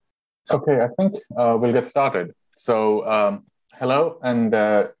Okay, I think we'll get started. Hello and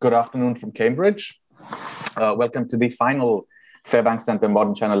good afternoon from Cambridge. Welcome to the final Fairbanks Center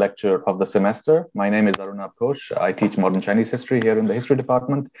Modern China lecture of the semester. My name is Arunabh Ghosh. I teach modern Chinese history here in the history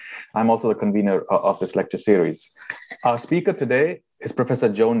department. I'm also the convener of this lecture series. Our speaker today is Professor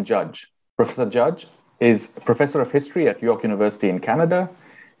Joan Judge. Professor Judge is professor of history at York University in Canada.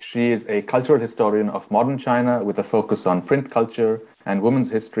 She is a cultural historian of modern China with a focus on print culture and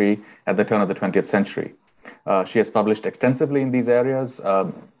women's history at the turn of the 20th century. She has published extensively in these areas,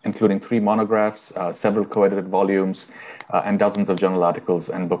 including 3 monographs, several co-edited volumes, and dozens of journal articles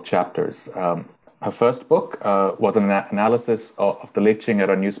and book chapters. Her first book was an analysis of the late Qing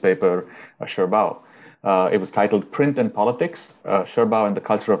era newspaper, Shibao. It was titled Print and Politics, Shibao and the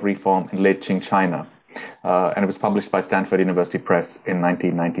Culture of Reform in Late Qing China. And it was published by Stanford University Press in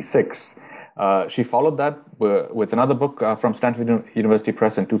 1996. She followed that with another book from Stanford University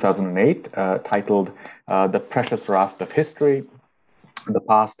Press in 2008 titled The Precious Raft of History, the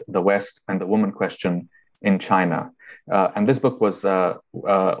Past, the West, and the Woman Question in China. And this book was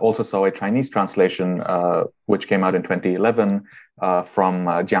also saw a Chinese translation, which came out in 2011 from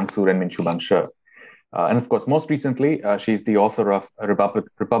Jiangsu Renmin出版社. And of course, most recently, she's the author of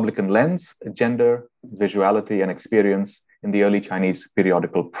Republican Lens, Gender, Visuality, and Experience in the Early Chinese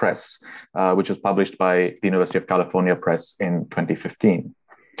Periodical Press, which was published by the University of California Press in 2015.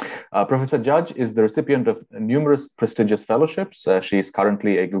 Professor Judge is the recipient of numerous prestigious fellowships. She is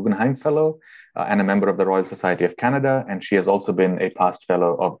currently a Guggenheim Fellow and a member of the Royal Society of Canada, and she has also been a past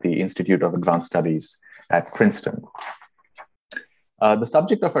fellow of the Institute of Advanced Studies at Princeton. The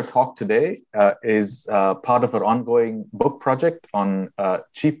subject of our talk today is part of our ongoing book project on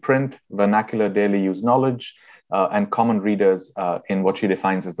cheap print, vernacular daily use knowledge, and common readers in what she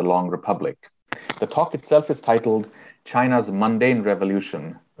defines as the Long Republic. The talk itself is titled China's Mundane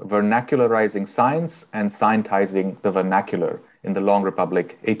Revolution, Vernacularizing Science and Scientizing the Vernacular in the Long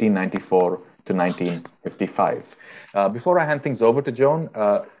Republic, 1894 to 1955. Before I hand things over to Joan,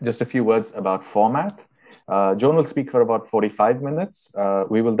 just a few words about format. Joan will speak for about 45 minutes.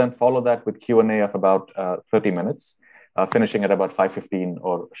 We will then follow that with Q&A of about 30 minutes, finishing at about 5:15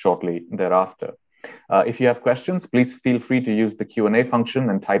 or shortly thereafter. If you have questions, please feel free to use the Q&A function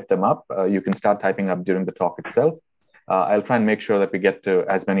and type them up. You can start typing up during the talk itself. I'll try and make sure that we get to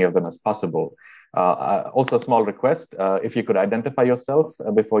as many of them as possible. Also, a small request, if you could identify yourself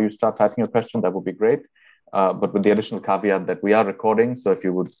before you start typing your question, that would be great. But with the additional caveat that we are recording, so if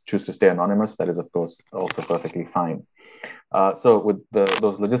you would choose to stay anonymous, that is, of course, also perfectly fine. So with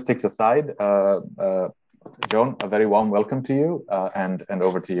those logistics aside, Joan, a very warm welcome to you, and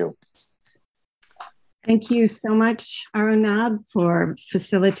over to you. Thank you so much, Arunabh, for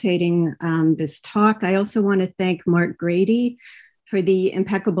facilitating this talk. I also want to thank Mark Grady for the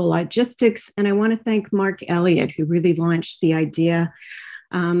impeccable logistics, and I want to thank Mark Elliott, who really launched the idea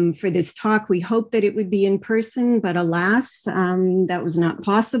for this talk. We hoped that it would be in person, but alas, that was not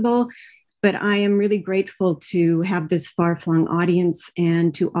possible. But I am really grateful to have this far-flung audience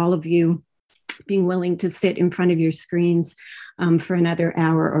and to all of you being willing to sit in front of your screens for another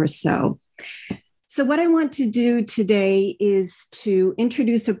hour or so. So what I want to do today is to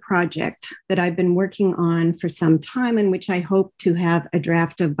introduce a project that I've been working on for some time and which I hope to have a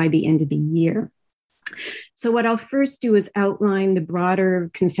draft of by the end of the year. So what I'll first do is outline the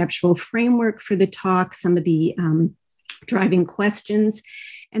broader conceptual framework for the talk, some of the driving questions,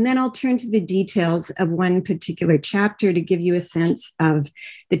 and then I'll turn to the details of one particular chapter to give you a sense of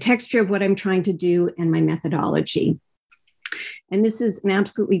the texture of what I'm trying to do and my methodology. And this is an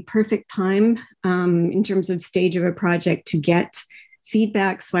absolutely perfect time in terms of stage of a project to get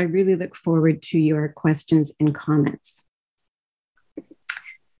feedback. So I really look forward to your questions and comments.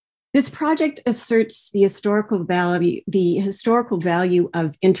 This project asserts the historical value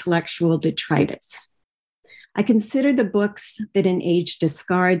of intellectual detritus. I consider the books that an age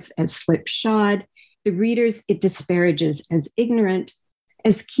discards as slipshod, the readers it disparages as ignorant,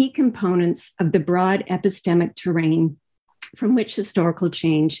 as key components of the broad epistemic terrain from which historical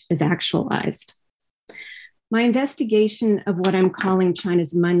change is actualized. My investigation of what I'm calling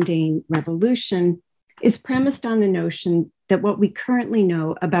China's mundane revolution is premised on the notion that what we currently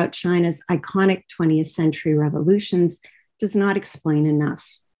know about China's iconic 20th century revolutions does not explain enough.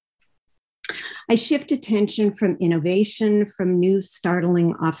 I shift attention from innovation, from new,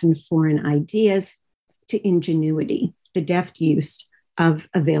 startling, often foreign ideas, to ingenuity, the deft use of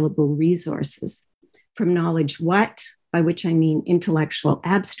available resources, from knowledge what, by which I mean intellectual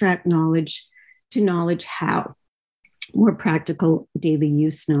abstract knowledge, to knowledge how, more practical daily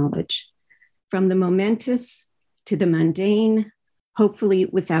use knowledge, from the momentous to the mundane, hopefully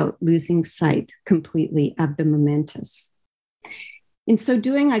without losing sight completely of the momentous. In so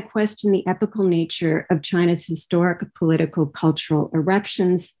doing, I question the epical nature of China's historic political cultural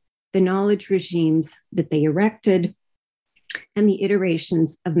eruptions, the knowledge regimes that they erected, and the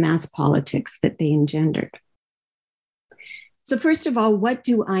iterations of mass politics that they engendered. So first of all, what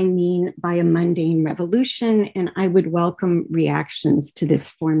do I mean by a mundane revolution? And I would welcome reactions to this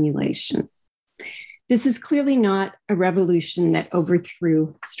formulation. This is clearly not a revolution that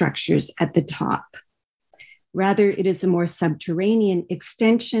overthrew structures at the top. Rather, it is a more subterranean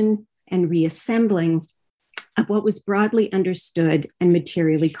extension and reassembling of what was broadly understood and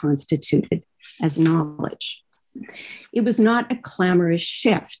materially constituted as knowledge. It was not a clamorous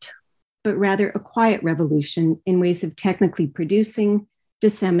shift, but rather a quiet revolution in ways of technically producing,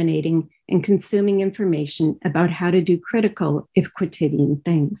 disseminating, and consuming information about how to do critical, if quotidian,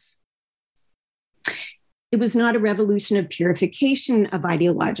 things. It was not a revolution of purification, of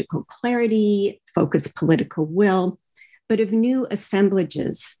ideological clarity, focused political will, but of new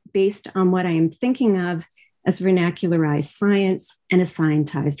assemblages based on what I am thinking of as vernacularized science and a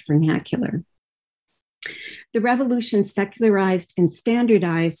scientized vernacular. The revolution secularized and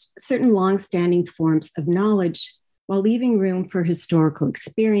standardized certain long-standing forms of knowledge while leaving room for historical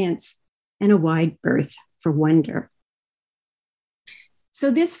experience and a wide berth for wonder. So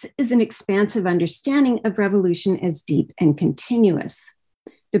this is an expansive understanding of revolution as deep and continuous.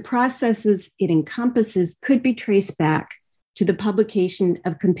 The processes it encompasses could be traced back to the publication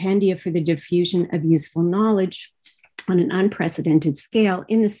of compendia for the diffusion of useful knowledge on an unprecedented scale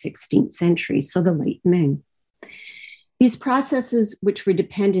in the 16th century, so the late Ming. These processes, which were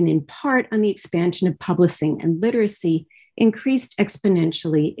dependent in part on the expansion of publishing and literacy, increased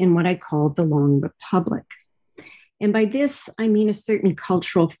exponentially in what I call the Long Republic. And by this, I mean a certain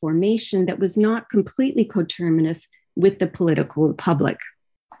cultural formation that was not completely coterminous with the political republic,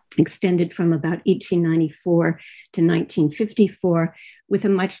 extended from about 1894 to 1954, with a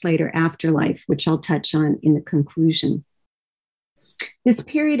much later afterlife, which I'll touch on in the conclusion. This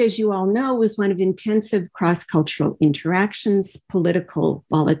period, as you all know, was one of intensive cross-cultural interactions, political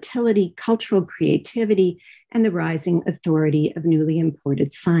volatility, cultural creativity, and the rising authority of newly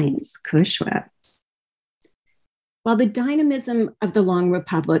imported science, Kershaw. While the dynamism of the Long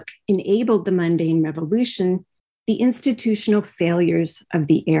Republic enabled the mundane revolution, the institutional failures of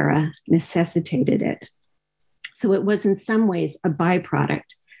the era necessitated it. So it was in some ways a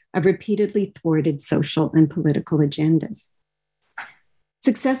byproduct of repeatedly thwarted social and political agendas.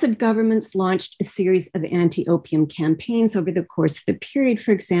 Successive governments launched a series of anti-opium campaigns over the course of the period,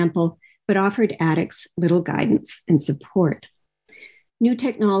 for example, but offered addicts little guidance and support. New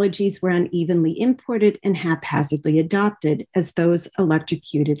technologies were unevenly imported and haphazardly adopted, as those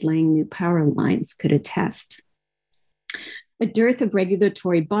electrocuted laying new power lines could attest. A dearth of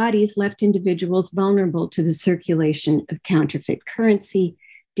regulatory bodies left individuals vulnerable to the circulation of counterfeit currency,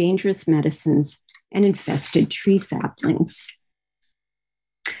 dangerous medicines, and infested tree saplings.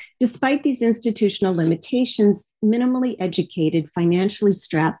 Despite these institutional limitations, minimally educated, financially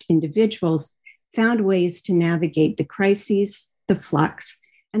strapped individuals found ways to navigate the crises, the flux,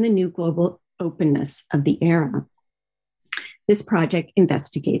 and the new global openness of the era. This project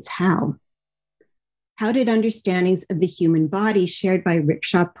investigates how. How did understandings of the human body shared by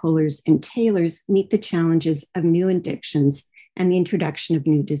rickshaw pullers and tailors meet the challenges of new addictions and the introduction of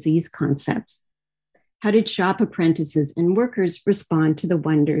new disease concepts? How did shop apprentices and workers respond to the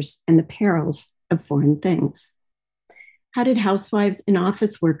wonders and the perils of foreign things? How did housewives and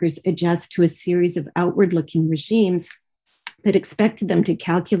office workers adjust to a series of outward-looking regimes that expected them to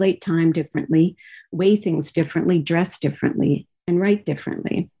calculate time differently, weigh things differently, dress differently, and write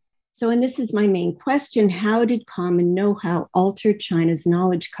differently? So, and this is my main question, how did common know-how alter China's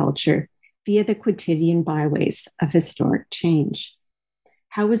knowledge culture via the quotidian byways of historic change?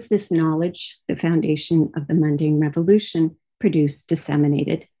 How was this knowledge, the foundation of the mundane revolution, produced,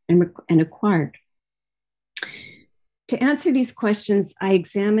 disseminated, and acquired? To answer these questions, I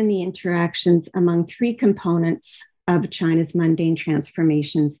examine the interactions among three components of China's mundane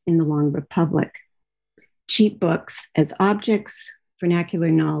transformations in the Long Republic: cheap books as objects, vernacular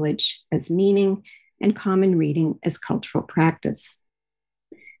knowledge as meaning, and common reading as cultural practice.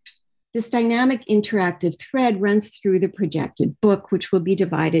 This dynamic interactive thread runs through the projected book, which will be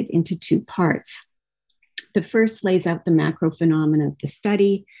divided into two parts. The first lays out the macro phenomena of the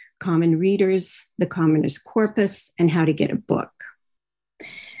study, common readers, the commoner's corpus, and how to get a book.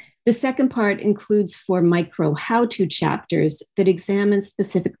 The second part includes 4 micro how-to chapters that examine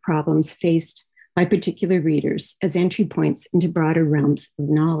specific problems faced by particular readers as entry points into broader realms of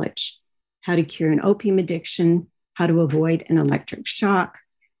knowledge: how to cure an opium addiction, how to avoid an electric shock,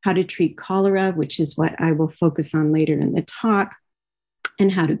 how to treat cholera, which is what I will focus on later in the talk,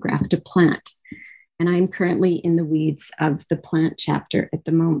 and how to graft a plant. And I'm currently in the weeds of the plant chapter at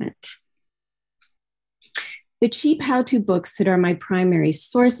the moment. The cheap how-to books that are my primary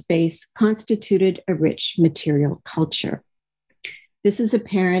source base constituted a rich material culture. This is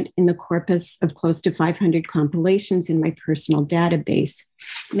apparent in the corpus of close to 500 compilations in my personal database,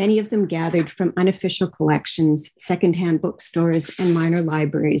 many of them gathered from unofficial collections, secondhand bookstores, and minor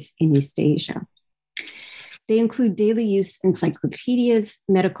libraries in East Asia. They include daily use encyclopedias,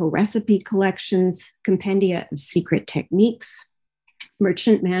 medical recipe collections, compendia of secret techniques,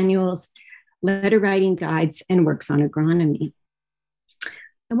 merchant manuals, letter writing guides, and works on agronomy.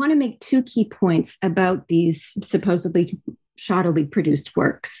 I want to make two key points about these supposedly shoddily produced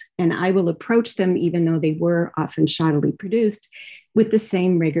works, and I will approach them, even though they were often shoddily produced, with the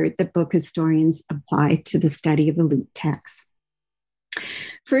same rigor that book historians apply to the study of elite texts.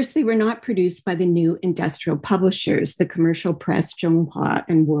 First, they were not produced by the new industrial publishers, the commercial press, Zhonghua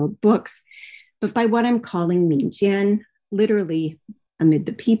and World Books, but by what I'm calling Minjian, literally amid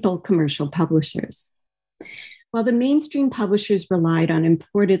the people, commercial publishers. While the mainstream publishers relied on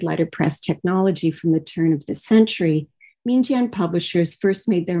imported letterpress technology from the turn of the century, Minjian publishers first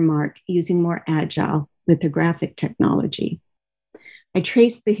made their mark using more agile lithographic technology. I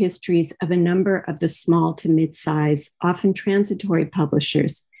traced the histories of a number of the small to mid-size, often transitory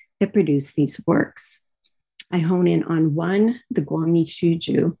publishers that produce these works. I hone in on one, the Guangmi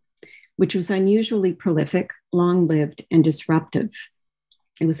Shuju, which was unusually prolific, long-lived, and disruptive.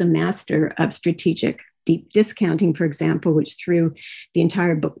 It was a master of strategic deep discounting, for example, which threw the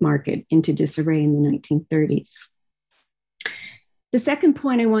entire book market into disarray in the 1930s. The second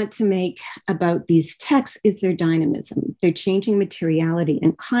point I want to make about these texts is their dynamism, their changing materiality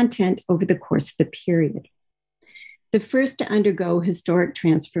and content over the course of the period. The first to undergo historic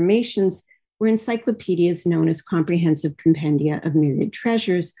transformations were encyclopedias known as Comprehensive Compendia of Myriad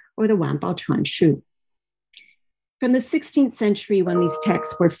Treasures, or the Wanbao Chuanshu. From the 16th century, when these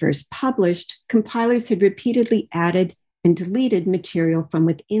texts were first published, compilers had repeatedly added and deleted material from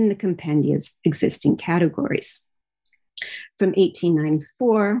within the compendia's existing categories. From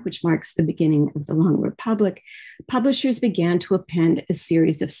 1894, which marks the beginning of the Long Republic, publishers began to append a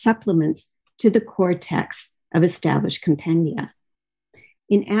series of supplements to the core texts of established compendia.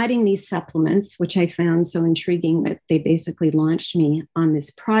 In adding these supplements, which I found so intriguing that they basically launched me on this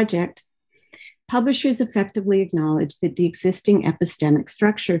project, publishers effectively acknowledged that the existing epistemic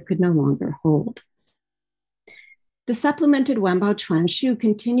structure could no longer hold. The supplemented Wanbao Chuanshu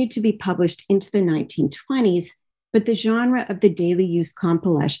continued to be published into the 1920s, but the genre of the daily use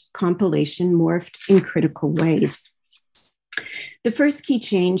compilation morphed in critical ways. The first key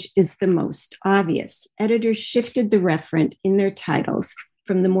change is the most obvious. Editors shifted the referent in their titles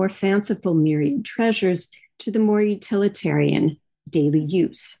from the more fanciful myriad treasures to the more utilitarian daily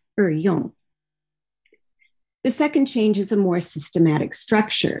use, Yong. The second change is a more systematic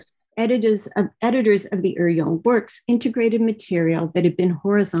structure. Editors of the Yong works integrated material that had been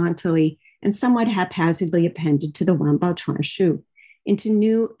horizontally and somewhat haphazardly appended to the Wanbao Chuanshu into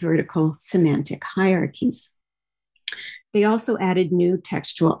new vertical semantic hierarchies. They also added new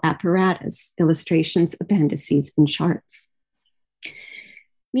textual apparatus, illustrations, appendices, and charts.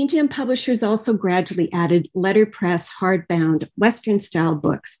 Minjian publishers also gradually added letterpress, hardbound, Western-style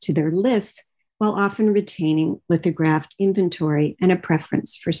books to their lists, while often retaining lithographed inventory and a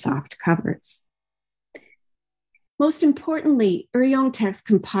preference for soft covers. Most importantly, Yong text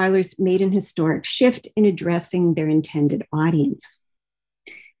compilers made an historic shift in addressing their intended audience.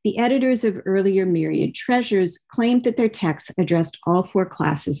 The editors of earlier myriad treasures claimed that their texts addressed all four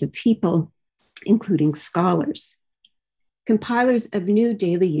classes of people, including scholars. Compilers of new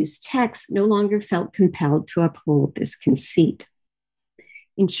daily use texts no longer felt compelled to uphold this conceit.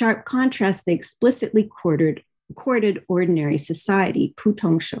 In sharp contrast, they explicitly courted ordinary society,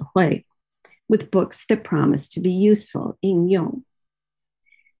 putong shehui, with books that promised to be useful, Yong.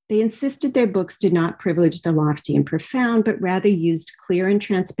 They insisted their books did not privilege the lofty and profound, but rather used clear and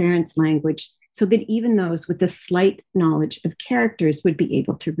transparent language so that even those with a slight knowledge of characters would be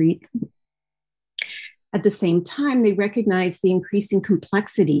able to read them. At the same time, they recognized the increasing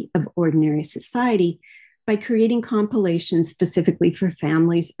complexity of ordinary society by creating compilations specifically for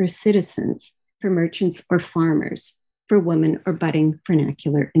families or citizens, for merchants or farmers, for women or budding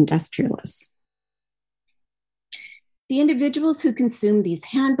vernacular industrialists. The individuals who consumed these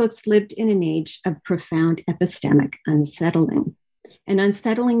handbooks lived in an age of profound epistemic unsettling, an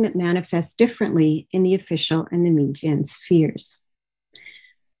unsettling that manifests differently in the official and the Minjian spheres.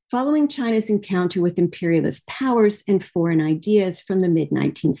 Following China's encounter with imperialist powers and foreign ideas from the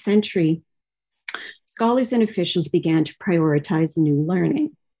mid-19th century, scholars and officials began to prioritize new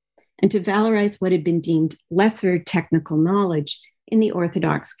learning and to valorize what had been deemed lesser technical knowledge in the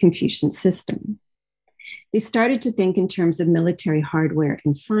orthodox Confucian system. They started to think in terms of military hardware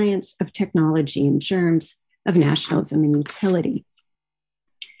and science, of technology and germs, of nationalism and utility.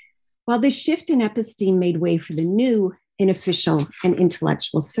 While this shift in episteme made way for the new in official and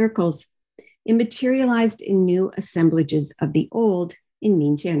intellectual circles, it materialized in new assemblages of the old in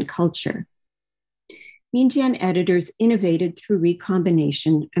Minjian culture. Minjian editors innovated through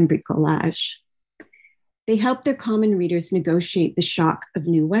recombination and bricolage. They helped their common readers negotiate the shock of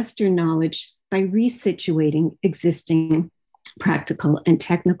new Western knowledge by resituating existing practical and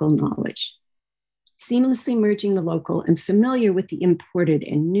technical knowledge. Seamlessly merging the local and familiar with the imported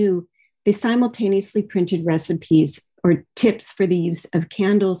and new, they simultaneously printed recipes or tips for the use of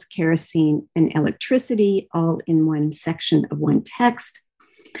candles, kerosene, and electricity, all in one section of one text.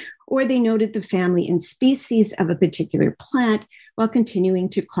 Or they noted the family and species of a particular plant while continuing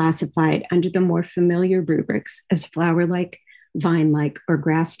to classify it under the more familiar rubrics as flower-like, vine-like, or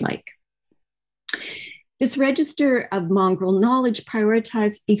grass-like. This register of mongrel knowledge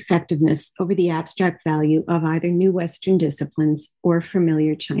prioritized effectiveness over the abstract value of either new Western disciplines or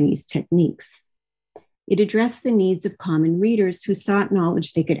familiar Chinese techniques. It addressed the needs of common readers who sought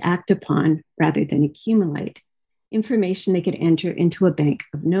knowledge they could act upon rather than accumulate, information they could enter into a bank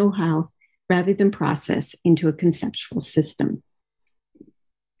of know-how rather than process into a conceptual system.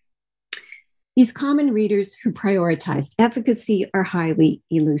 These common readers who prioritized efficacy are highly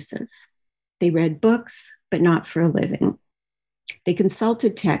elusive. They read books, but not for a living. They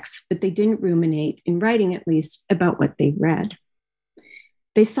consulted texts, but they didn't ruminate, in writing at least, about what they read.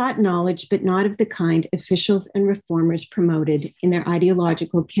 They sought knowledge, but not of the kind officials and reformers promoted in their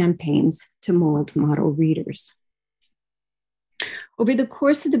ideological campaigns to mold model readers. Over the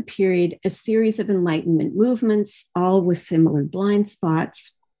course of the period, a series of Enlightenment movements, all with similar blind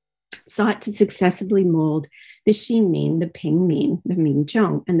spots, sought to successively mold the Xinmin, the Pingmin, the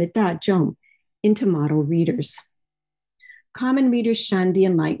Mingzhong, and the Dazhong into model readers. Common readers shunned the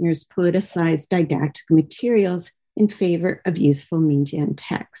Enlighteners' politicized didactic materials in favor of useful Minjian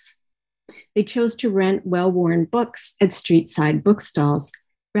texts. They chose to rent well-worn books at street-side bookstalls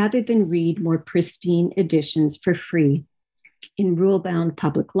rather than read more pristine editions for free in rule-bound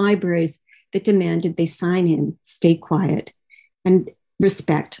public libraries that demanded they sign in, stay quiet, and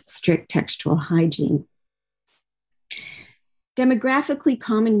respect strict textual hygiene. Demographically,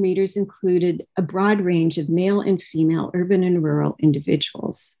 common readers included a broad range of male and female urban and rural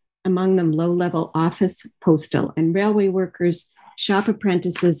individuals, among them low-level office, postal, and railway workers, shop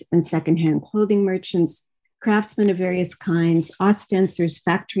apprentices and secondhand clothing merchants, craftsmen of various kinds, ostensors,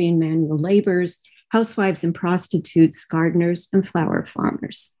 factory and manual laborers, housewives and prostitutes, gardeners, and flower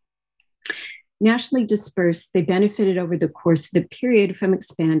farmers. Nationally dispersed, they benefited over the course of the period from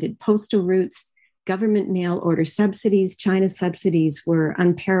expanded postal routes, government mail order subsidies. China's subsidies were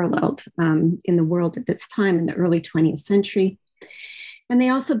unparalleled in the world at this time in the early 20th century. And they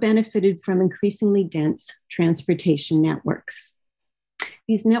also benefited from increasingly dense transportation networks.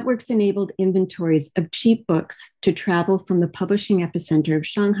 These networks enabled inventories of cheap books to travel from the publishing epicenter of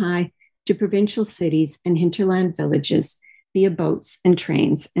Shanghai to provincial cities and hinterland villages via boats and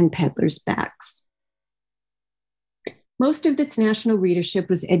trains and peddlers' backs. Most of this national readership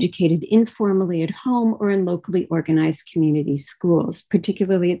was educated informally at home or in locally organized community schools,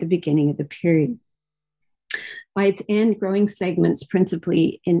 particularly at the beginning of the period. By its end, growing segments,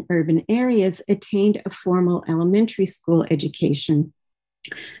 principally in urban areas, attained a formal elementary school education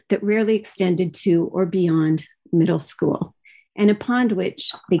that rarely extended to or beyond middle school, and upon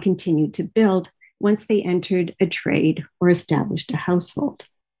which they continued to build once they entered a trade or established a household.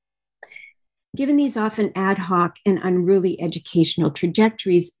 Given these often ad hoc and unruly educational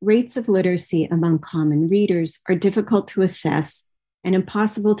trajectories, rates of literacy among common readers are difficult to assess and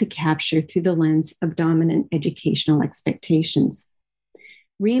impossible to capture through the lens of dominant educational expectations.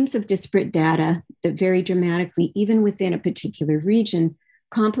 Reams of disparate data that vary dramatically even within a particular region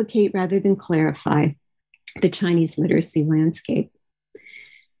complicate rather than clarify the Chinese literacy landscape.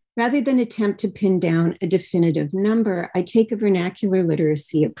 Rather than attempt to pin down a definitive number, I take a vernacular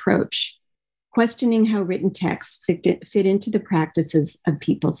literacy approach, questioning how written texts fit into the practices of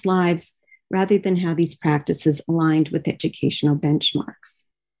people's lives, rather than how these practices aligned with educational benchmarks.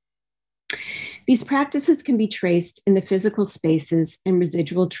 These practices can be traced in the physical spaces and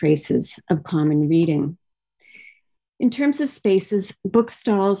residual traces of common reading. In terms of spaces,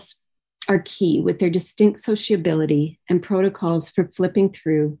 bookstalls are key with their distinct sociability and protocols for flipping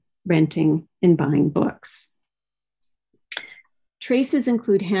through renting, and buying books. Traces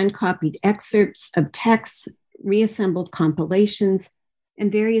include hand-copied excerpts of texts, reassembled compilations,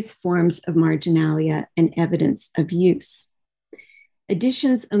 and various forms of marginalia and evidence of use.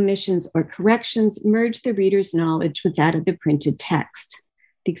 Additions, omissions, or corrections merge the reader's knowledge with that of the printed text.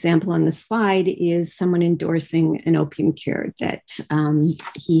 The example on the slide is someone endorsing an opium cure that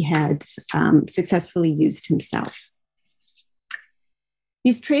he had successfully used himself.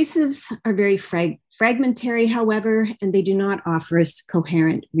 These traces are very fragmentary, however, and they do not offer us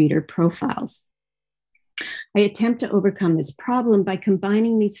coherent reader profiles. I attempt to overcome this problem by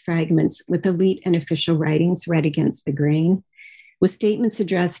combining these fragments with elite and official writings read against the grain, with statements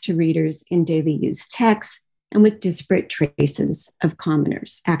addressed to readers in daily use texts, and with disparate traces of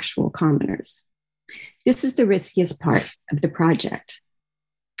commoners, actual commoners. This is the riskiest part of the project.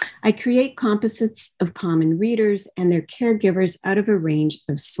 I create composites of common readers and their caregivers out of a range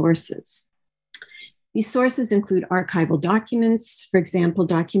of sources. These sources include archival documents, for example,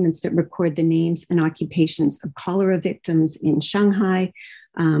 documents that record the names and occupations of cholera victims in Shanghai,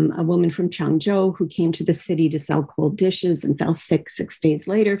 a woman from Changzhou who came to the city to sell cold dishes and fell sick 6 days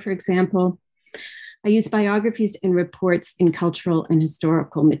later, for example. I use biographies and reports in cultural and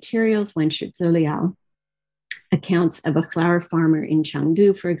historical materials, Wenshiziliao, accounts of a flower farmer in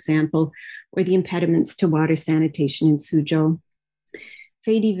Chengdu, for example, or the impediments to water sanitation in Suzhou.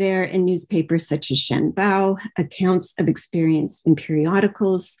 Faits divers and newspapers such as Shenbao, accounts of experience in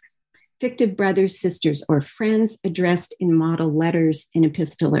periodicals, fictive brothers, sisters, or friends addressed in model letters in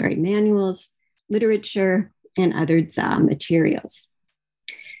epistolary manuals, literature, and other materials.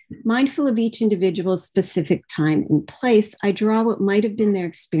 Mindful of each individual's specific time and place, I draw what might have been their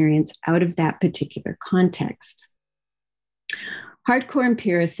experience out of that particular context. Hardcore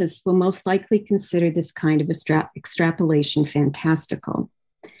empiricists will most likely consider this kind of extrapolation fantastical,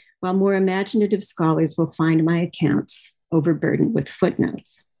 while more imaginative scholars will find my accounts overburdened with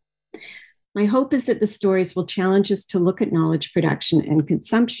footnotes. My hope is that the stories will challenge us to look at knowledge production and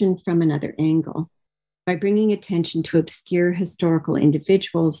consumption from another angle, by bringing attention to obscure historical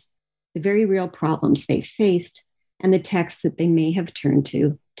individuals, the very real problems they faced, and the texts that they may have turned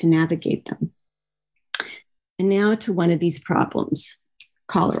to navigate them. And now to one of these problems,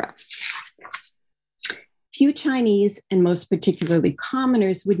 cholera. Few Chinese, and most particularly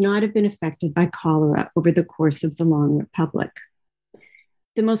commoners, would not have been affected by cholera over the course of the long republic.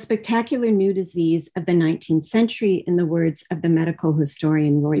 The most spectacular new disease of the 19th century, in the words of the medical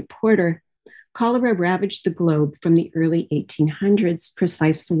historian Roy Porter, cholera ravaged the globe from the early 1800s,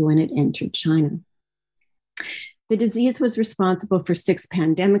 precisely when it entered China. The disease was responsible for 6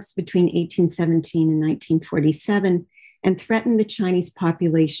 pandemics between 1817 and 1947 and threatened the Chinese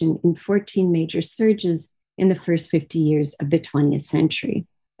population in 14 major surges in the first 50 years of the 20th century.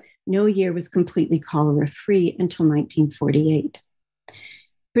 No year was completely cholera-free until 1948.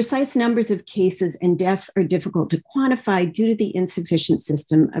 Precise numbers of cases and deaths are difficult to quantify due to the insufficient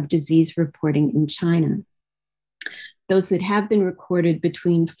system of disease reporting in China. Those that have been recorded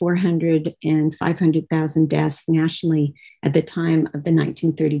between 400 and 500,000 deaths nationally at the time of the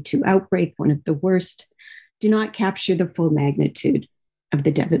 1932 outbreak, one of the worst, do not capture the full magnitude of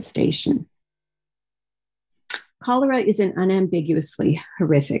the devastation. Cholera is an unambiguously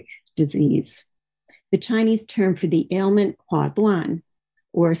horrific disease. The Chinese term for the ailment, huaduan,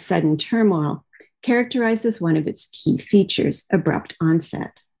 or sudden turmoil, characterizes one of its key features, abrupt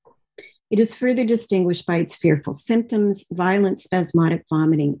onset. It is further distinguished by its fearful symptoms, violent spasmodic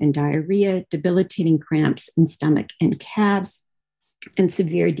vomiting and diarrhea, debilitating cramps in stomach and calves, and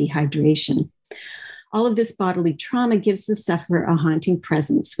severe dehydration. All of this bodily trauma gives the sufferer a haunting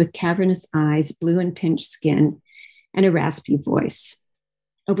presence with cavernous eyes, blue and pinched skin, and a raspy voice.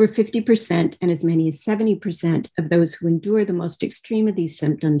 Over 50% and as many as 70% of those who endure the most extreme of these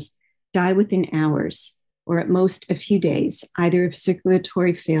symptoms die within hours, or at most a few days, either of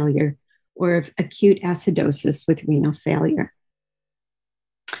circulatory failure or of acute acidosis with renal failure.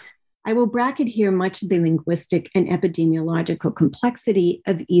 I will bracket here much of the linguistic and epidemiological complexity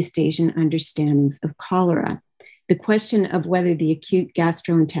of East Asian understandings of cholera. The question of whether the acute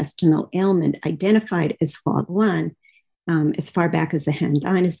gastrointestinal ailment identified as huaduan, as far back as the Han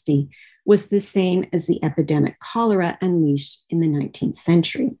Dynasty, was the same as the epidemic cholera unleashed in the 19th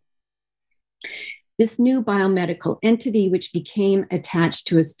century. This new biomedical entity, which became attached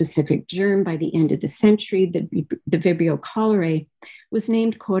to a specific germ by the end of the century, the Vibrio cholerae, was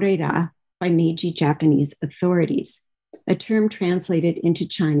named Koreira by Meiji Japanese authorities, a term translated into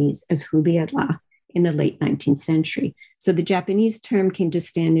Chinese as Huliala in the late 19th century. So the Japanese term came to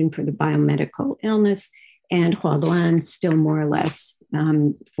stand in for the biomedical illness, and Huaduan still more or less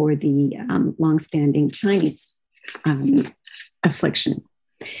for the longstanding Chinese affliction.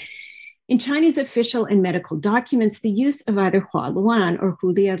 In Chinese official and medical documents, the use of either Hua Luan or Hu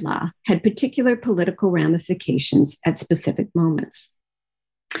Lia La had particular political ramifications at specific moments.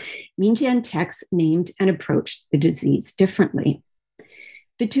 Minjian texts named and approached the disease differently.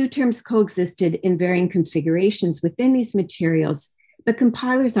 The two terms coexisted in varying configurations within these materials, but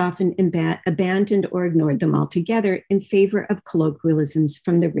compilers often abandoned or ignored them altogether in favor of colloquialisms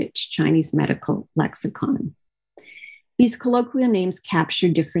from the rich Chinese medical lexicon. These colloquial names capture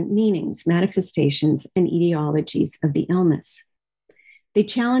different meanings, manifestations, and etiologies of the illness. They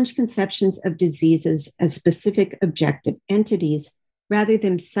challenge conceptions of diseases as specific objective entities rather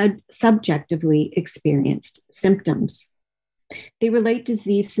than subjectively experienced symptoms. They relate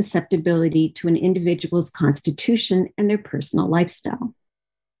disease susceptibility to an individual's constitution and their personal lifestyle.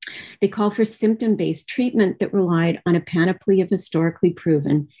 They call for symptom-based treatment that relied on a panoply of historically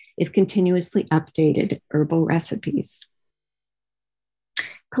proven, if continuously updated, herbal recipes.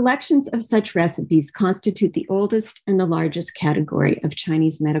 Collections of such recipes constitute the oldest and the largest category of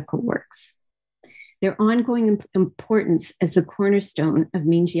Chinese medical works. Their ongoing importance as the cornerstone of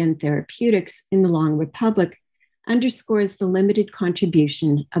Minjian therapeutics in the Long Republic underscores the limited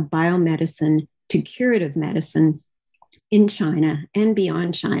contribution of biomedicine to curative medicine in China and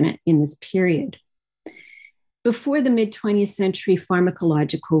beyond China in this period. Before the mid-20th century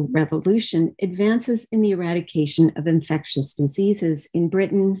pharmacological revolution, advances in the eradication of infectious diseases in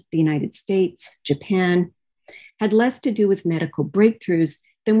Britain, the United States, Japan, had less to do with medical breakthroughs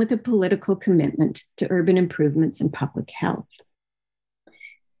than with a political commitment to urban improvements in public health.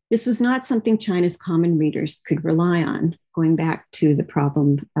 This was not something China's common readers could rely on, going back to the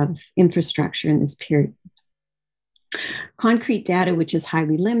problem of infrastructure in this period. Concrete data, which is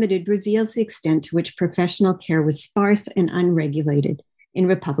highly limited, reveals the extent to which professional care was sparse and unregulated in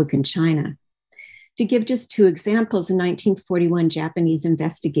Republican China. To give just two examples, a 1941 Japanese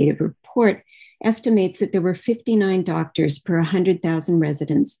investigative report estimates that there were 59 doctors per 100,000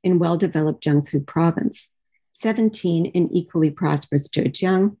 residents in well-developed Jiangsu province, 17 in equally prosperous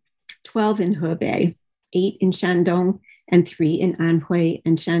Zhejiang, 12 in Hebei, 8 in Shandong, and 3 in Anhui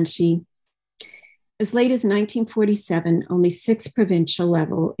and Shanxi. As late as 1947, only 6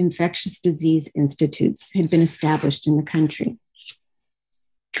 provincial-level infectious disease institutes had been established in the country.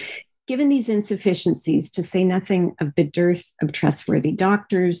 Given these insufficiencies, to say nothing of the dearth of trustworthy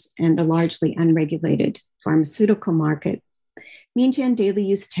doctors and the largely unregulated pharmaceutical market, Minjian daily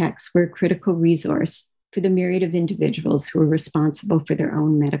use texts were a critical resource for the myriad of individuals who were responsible for their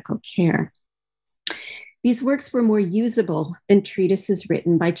own medical care. These works were more usable than treatises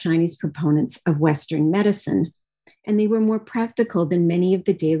written by Chinese proponents of Western medicine, and they were more practical than many of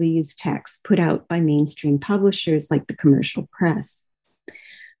the daily use texts put out by mainstream publishers like the commercial press.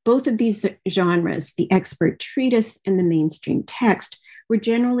 Both of these genres, the expert treatise and the mainstream text, were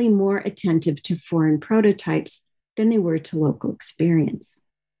generally more attentive to foreign prototypes than they were to local experience.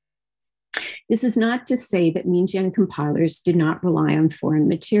 This is not to say that Minjian compilers did not rely on foreign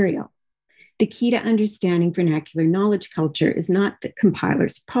material. The key to understanding vernacular knowledge culture is not that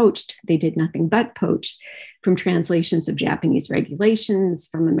compilers poached, they did nothing but poach, from translations of Japanese regulations,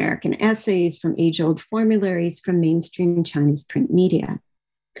 from American essays, from age-old formularies, from mainstream Chinese print media.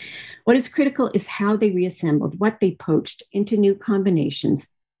 What is critical is how they reassembled what they poached into new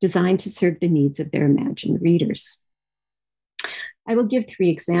combinations designed to serve the needs of their imagined readers. I will give 3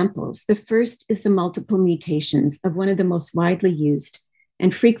 examples. The first is the multiple mutations of one of the most widely used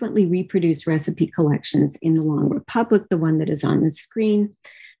and frequently reproduced recipe collections in the Long Republic, the one that is on the screen,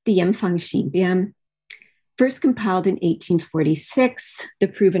 the Yanfang Xinbian. First compiled in 1846, the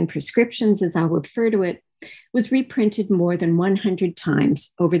Proven Prescriptions, as I'll refer to it, was reprinted more than 100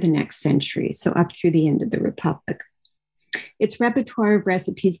 times over the next century, so up through the end of the Republic. Its repertoire of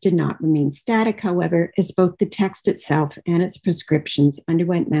recipes did not remain static, however, as both the text itself and its prescriptions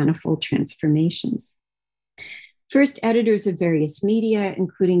underwent manifold transformations. First, editors of various media,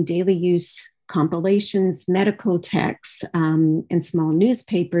 including daily use, compilations, medical texts, and small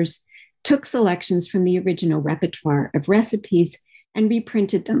newspapers, took selections from the original repertoire of recipes and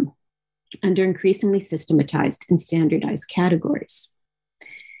reprinted them under increasingly systematized and standardized categories.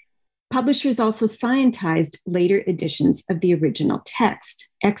 Publishers also scientized later editions of the original text,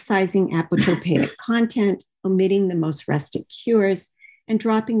 excising apotropaic content, omitting the most rustic cures, and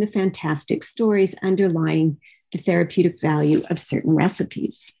dropping the fantastic stories underlying the therapeutic value of certain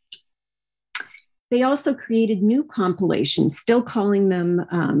recipes. They also created new compilations, still calling them,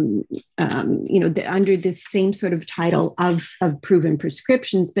 under this same sort of title of Proven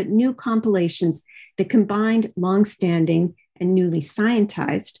Prescriptions, but new compilations that combined longstanding and newly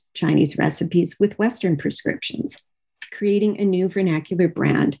scientized Chinese recipes with Western prescriptions, creating a new vernacular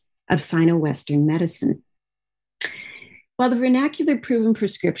brand of Sino-Western medicine. While the vernacular proven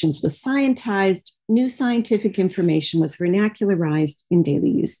prescriptions was scientized, new scientific information was vernacularized in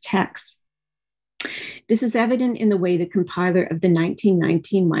daily use texts. This is evident in the way the compiler of the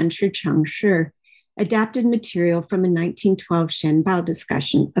 1919 Wanshi Chengshi adapted material from a 1912 Shenbao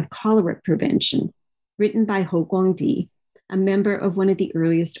discussion of cholera prevention, written by Hou Guangdi, a member of one of the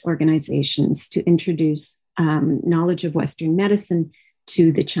earliest organizations to introduce knowledge of Western medicine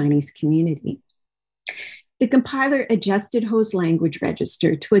to the Chinese community. The compiler adjusted Hou's language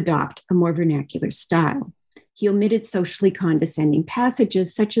register to adopt a more vernacular style. He omitted socially condescending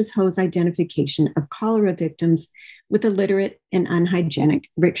passages such as Hou's identification of cholera victims with illiterate and unhygienic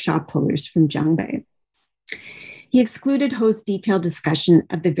rickshaw pullers from Zhangbei. He excluded Hou's detailed discussion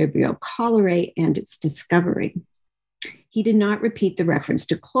of the Vibrio cholerae and its discovery. He did not repeat the reference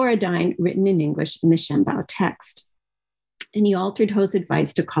to chlorodyne written in English in the Shenbao text. And he altered Hou's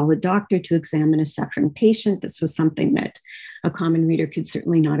advice to call a doctor to examine a suffering patient. This was something that a common reader could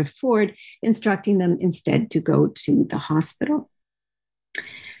certainly not afford, instructing them instead to go to the hospital.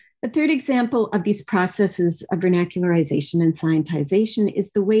 A third example of these processes of vernacularization and scientization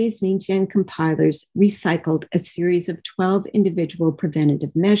is the ways Minjiang compilers recycled a series of 12 individual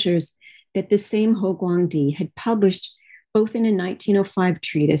preventative measures that the same Hou Guangdi had published both in a 1905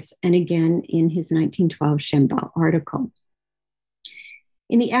 treatise and again in his 1912 Shenbao article.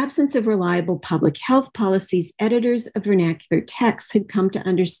 In the absence of reliable public health policies, editors of vernacular texts had come to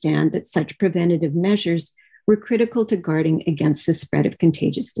understand that such preventative measures were critical to guarding against the spread of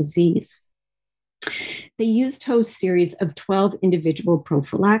contagious disease. They used Hou's series of 12 individual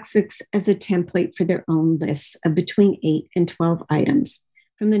prophylaxis as a template for their own lists of between 8 and 12 items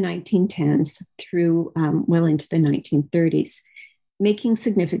from the 1910s through well into the 1930s, making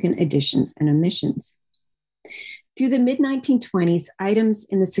significant additions and omissions. Through the mid-1920s, items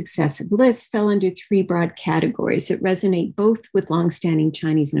in the successive lists fell under three broad categories that resonate both with longstanding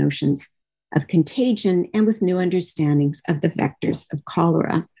Chinese notions of contagion and with new understandings of the vectors of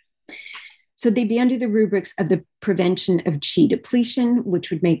cholera. So they'd be under the rubrics of the prevention of qi depletion, which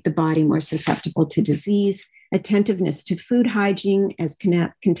would make the body more susceptible to disease, attentiveness to food hygiene, as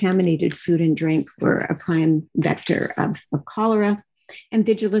contaminated food and drink were a prime vector of cholera, and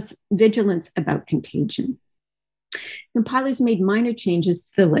vigilance about contagion. Compilers made minor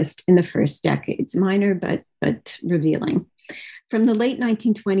changes to the list in the first decades, minor but revealing. From the late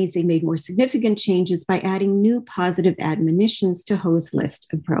 1920s, they made more significant changes by adding new positive admonitions to Hou's list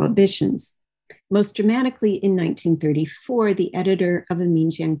of prohibitions. Most dramatically, in 1934, the editor of a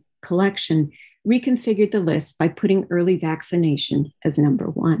Minjiang collection reconfigured the list by putting early vaccination as number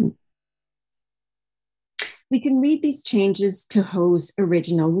 1. We can read these changes to Hou's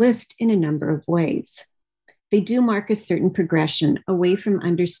original list in a number of ways. They do mark a certain progression away from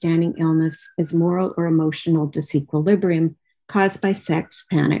understanding illness as moral or emotional disequilibrium caused by sex,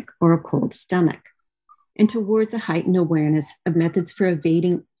 panic, or a cold stomach, and towards a heightened awareness of methods for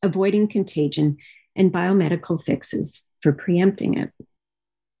avoiding contagion and biomedical fixes for preempting it.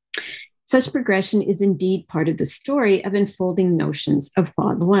 Such progression is indeed part of the story of unfolding notions of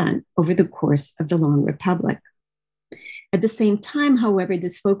Hualuan over the course of the Long Republic. At the same time, however,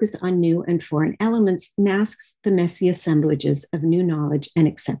 this focus on new and foreign elements masks the messy assemblages of new knowledge and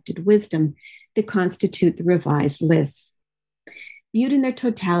accepted wisdom that constitute the revised lists. Viewed in their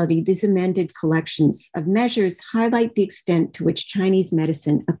totality, these amended collections of measures highlight the extent to which Chinese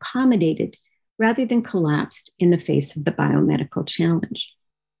medicine accommodated rather than collapsed in the face of the biomedical challenge.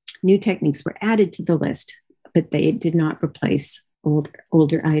 New techniques were added to the list, but they did not replace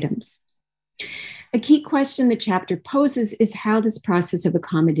older items. A key question the chapter poses is how this process of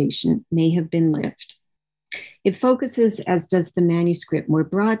accommodation may have been lived. It focuses, as does the manuscript more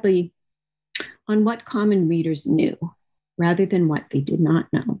broadly, on what common readers knew, rather than what they did not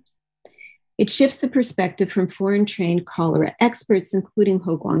know. It shifts the perspective from foreign-trained cholera experts, including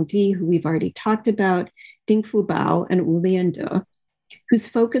Hou Guangdi, who we've already talked about, Ding Fu Bao, and Wu Liande, whose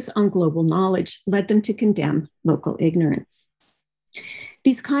focus on global knowledge led them to condemn local ignorance.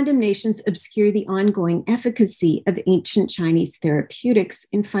 These condemnations obscure the ongoing efficacy of ancient Chinese therapeutics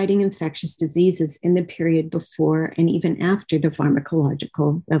in fighting infectious diseases in the period before and even after the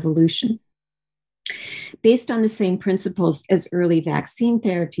pharmacological revolution. Based on the same principles as early vaccine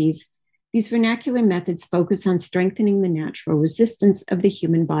therapies, these vernacular methods focus on strengthening the natural resistance of the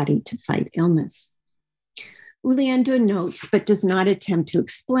human body to fight illness. Wu Liande notes, but does not attempt to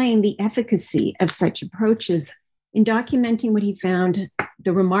explain the efficacy of such approaches in documenting what he found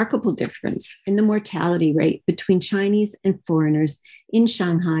the remarkable difference in the mortality rate between Chinese and foreigners in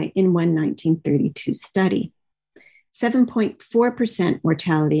Shanghai in one 1932 study. 7.4%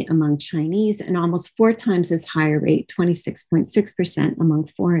 mortality among Chinese and almost 4 times as higher rate, 26.6% among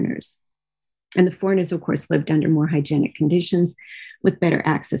foreigners. And the foreigners, of course, lived under more hygienic conditions with better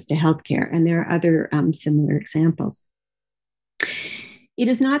access to healthcare. And there are other similar examples. It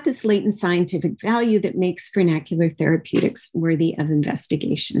is not this latent scientific value that makes vernacular therapeutics worthy of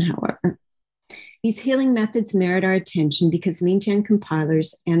investigation, however. These healing methods merit our attention because Minjian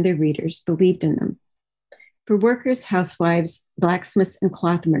compilers and their readers believed in them. For workers, housewives, blacksmiths, and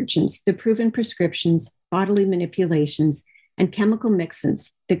cloth merchants, the proven prescriptions, bodily manipulations, and chemical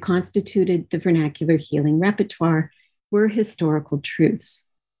mixes that constituted the vernacular healing repertoire were historical truths.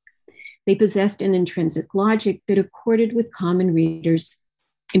 They possessed an intrinsic logic that accorded with common readers'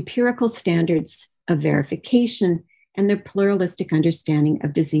 empirical standards of verification and their pluralistic understanding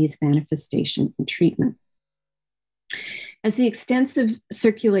of disease manifestation and treatment. As the extensive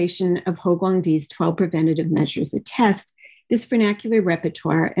circulation of Hou Guangdi's 12 preventative measures attest, this vernacular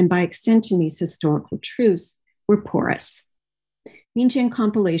repertoire, and by extension these historical truths, were porous. Minjian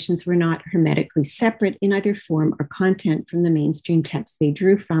compilations were not hermetically separate in either form or content from the mainstream texts they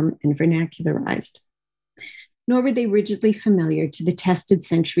drew from and vernacularized. Nor were they rigidly familiar to the tested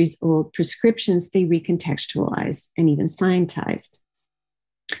centuries-old prescriptions they recontextualized and even scientized.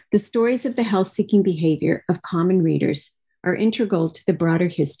 The stories of the health-seeking behavior of common readers are integral to the broader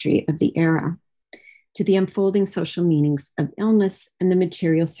history of the era, to the unfolding social meanings of illness and the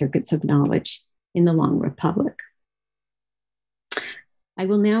material circuits of knowledge in the Long Republic. I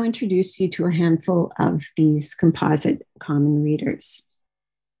will now introduce you to a handful of these composite common readers.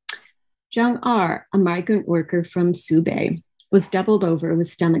 Zhang Er, a migrant worker from Subei, was doubled over with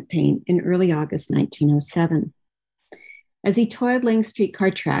stomach pain in early August 1907. As he toiled laying streetcar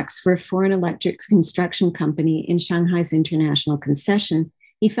tracks for a foreign electric construction company in Shanghai's International Concession,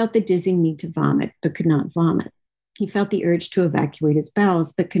 he felt the dizzying need to vomit, but could not vomit. He felt the urge to evacuate his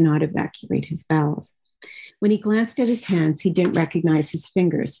bowels, but could not evacuate his bowels. When he glanced at his hands, he didn't recognize his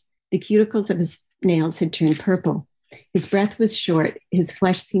fingers. The cuticles of his nails had turned purple. His breath was short, his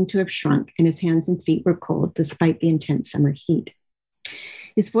flesh seemed to have shrunk, and his hands and feet were cold despite the intense summer heat.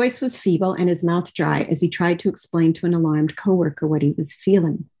 His voice was feeble and his mouth dry as he tried to explain to an alarmed coworker what he was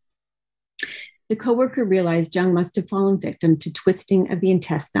feeling. The coworker realized Zhang must have fallen victim to twisting of the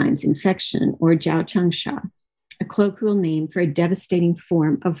intestines infection, or jiao changsha, a colloquial name for a devastating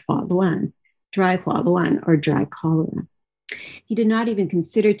form of hualuan, dry hualuan, or dry cholera. He did not even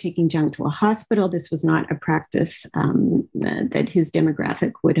consider taking Zhang to a hospital. This was not a practice that his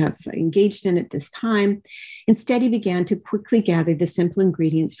demographic would have engaged in at this time. Instead, he began to quickly gather the simple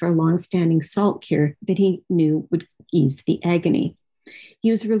ingredients for a long-standing salt cure that he knew would ease the agony. He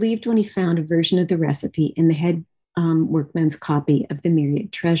was relieved when he found a version of the recipe in the head workman's copy of the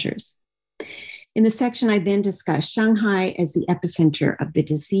Myriad Treasures. In the section, I then discussed Shanghai as the epicenter of the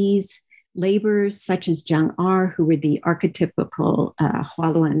disease, laborers such as Zhang Er, who were the archetypical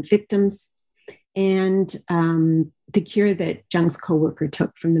Hualuan victims, and the cure that Zhang's co-worker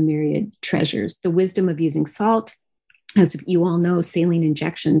took from the Myriad Treasures, the wisdom of using salt. As you all know, saline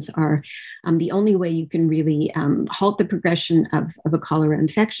injections are the only way you can really halt the progression of a cholera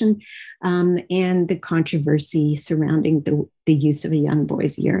infection, and the controversy surrounding the use of a young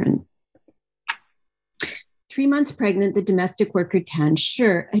boy's urine. 3 months pregnant, the domestic worker Tan Shi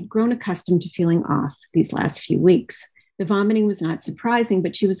had grown accustomed to feeling off these last few weeks. The vomiting was not surprising,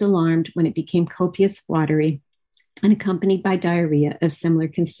 but she was alarmed when it became copious, watery, and accompanied by diarrhea of similar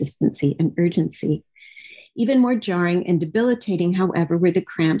consistency and urgency. Even more jarring and debilitating, however, were the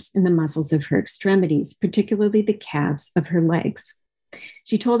cramps in the muscles of her extremities, particularly the calves of her legs.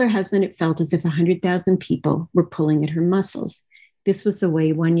 She told her husband it felt as if 100,000 people were pulling at her muscles. This was the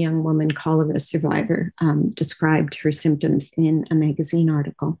way one young woman cholera survivor described her symptoms in a magazine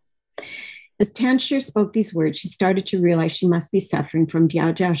article. As Tan Shi spoke these words, she started to realize she must be suffering from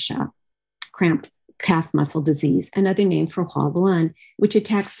jiao jiao, cramped calf muscle disease, another name for hualuan, which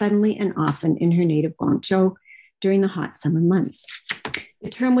attacks suddenly and often in her native Guangzhou during the hot summer months. The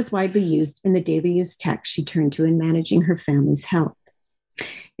term was widely used in the daily use text she turned to in managing her family's health.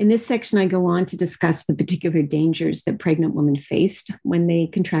 In this section, I go on to discuss the particular dangers that pregnant women faced when they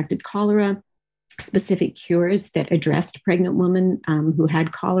contracted cholera, specific cures that addressed pregnant women who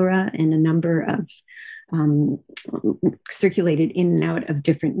had cholera, and a number of circulated in and out of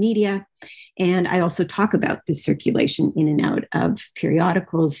different media. And I also talk about the circulation in and out of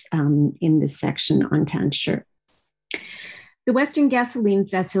periodicals in this section on Tan Shi. The Western gasoline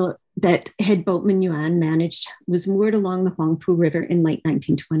that head boatman Yuan managed was moored along the Huangpu River in late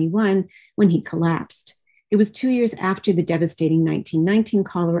 1921 when he collapsed. It was 2 years after the devastating 1919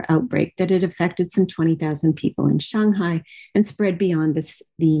 cholera outbreak that had affected some 20,000 people in Shanghai and spread beyond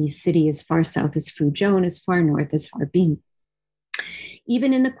the city as far south as Fuzhou and as far north as Harbin.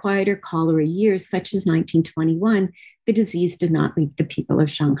 Even in the quieter cholera years, such as 1921, the disease did not leave the people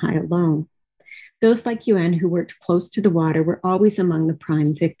of Shanghai alone. Those like Yuan who worked close to the water were always among the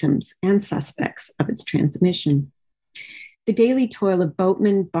prime victims and suspects of its transmission. The daily toil of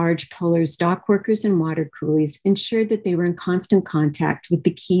boatmen, barge pullers, dock workers, and water coolies ensured that they were in constant contact with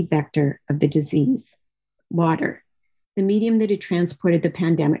the key vector of the disease, water, the medium that had transported the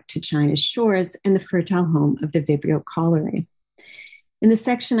pandemic to China's shores and the fertile home of the Vibrio cholerae. In the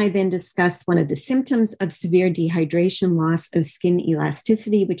section, I then discuss one of the symptoms of severe dehydration, loss of skin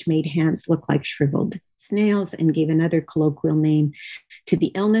elasticity, which made hands look like shriveled snails, and gave another colloquial name to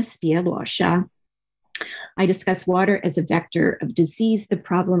the illness, bieluosha. I discuss water as a vector of disease, the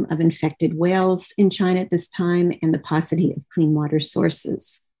problem of infected whales in China at this time, and the paucity of clean water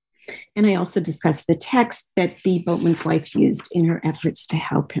sources. And I also discuss the text that the boatman's wife used in her efforts to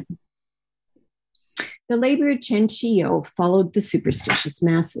help him. The laborer Chen Qiyo followed the superstitious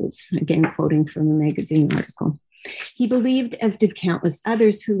masses, again quoting from a magazine article. He believed, as did countless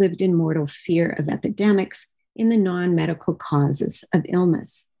others who lived in mortal fear of epidemics, in the non-medical causes of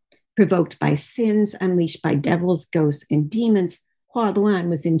illness. Provoked by sins, unleashed by devils, ghosts, and demons, Hualuan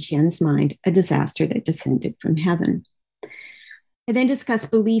was in Qian's mind a disaster that descended from heaven. I then discuss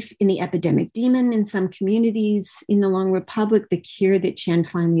belief in the epidemic demon in some communities in the Long Republic, the cure that Qian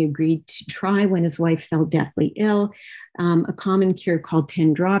finally agreed to try when his wife fell deathly ill, a common cure called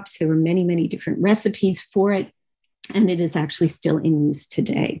 10 drops. There were many, many different recipes for it, and it is actually still in use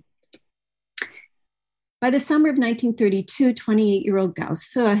today. By the summer of 1932, 28-year-old Gao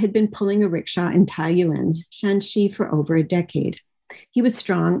Se had been pulling a rickshaw in Taiyuan, Shanxi, for over a decade. He was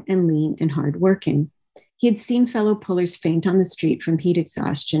strong and lean and hardworking. He had seen fellow pullers faint on the street from heat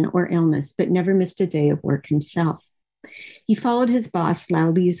exhaustion or illness, but never missed a day of work himself. He followed his boss, Lao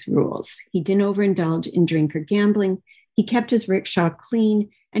Li's rules. He didn't overindulge in drink or gambling. He kept his rickshaw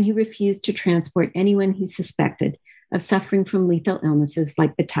clean, and he refused to transport anyone he suspected of suffering from lethal illnesses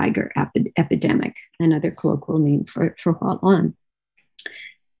like the tiger epidemic, another colloquial name for Hualuan.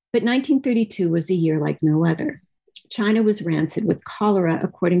 But 1932 was a year like no other. China was rancid with cholera,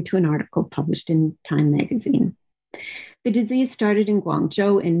 according to an article published in Time magazine. The disease started in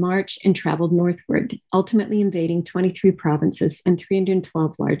Guangzhou in March and traveled northward, ultimately invading 23 provinces and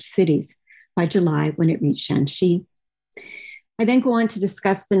 312 large cities by July when it reached Shanxi. I then go on to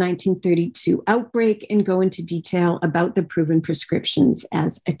discuss the 1932 outbreak and go into detail about the proven prescriptions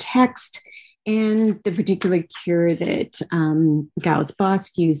as a text and the particular cure that Gao's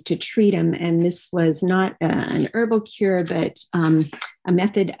boss used to treat him. And this was not an herbal cure, but a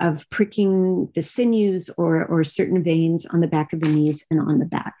method of pricking the sinews or certain veins on the back of the knees and on the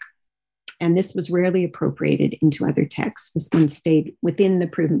back. And this was rarely appropriated into other texts. This one stayed within the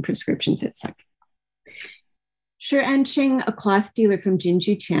proven prescriptions itself. Shi Anqing, a cloth dealer from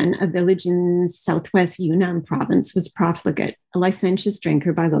Jinjuqian, a village in southwest Yunnan province, was profligate, a licentious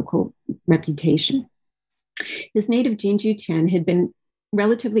drinker by local reputation. His native Jinjuqian had been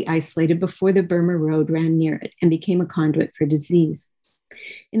relatively isolated before the Burma Road ran near it and became a conduit for disease.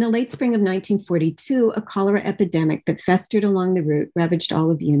 In the late spring of 1942, a cholera epidemic that festered along the route ravaged all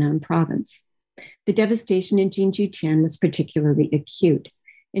of Yunnan province. The devastation in Jinjuqian was particularly acute.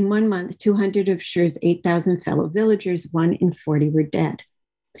 In 1 month, 200 of Shi's 8,000 fellow villagers, 1 in 40 were dead.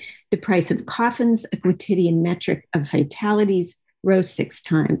 The price of coffins, a quotidian metric of fatalities, rose 6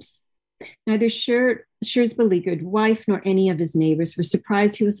 times. Neither Shi's beleaguered wife nor any of his neighbors were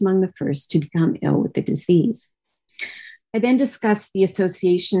surprised he was among the first to become ill with the disease. I then discussed the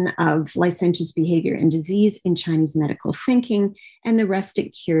association of licentious behavior and disease in Chinese medical thinking and the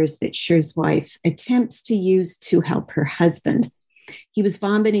rustic cures that Shi's wife attempts to use to help her husband. He was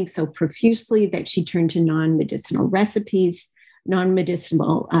vomiting so profusely that she turned to non-medicinal recipes,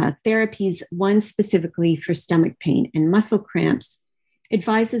 non-medicinal therapies, one specifically for stomach pain and muscle cramps,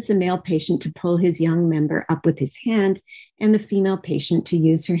 advises the male patient to pull his young member up with his hand and the female patient to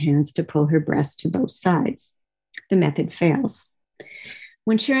use her hands to pull her breast to both sides. The method fails.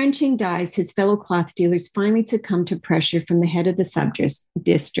 When Shi Anqing dies, his fellow cloth dealers finally succumb to pressure from the head of the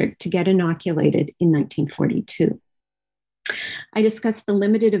sub-district to get inoculated in 1942. I discussed the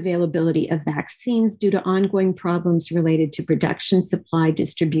limited availability of vaccines due to ongoing problems related to production, supply,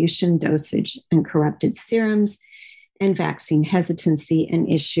 distribution, dosage, and corrupted serums, and vaccine hesitancy, an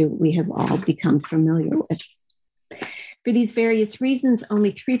issue we have all become familiar with. For these various reasons,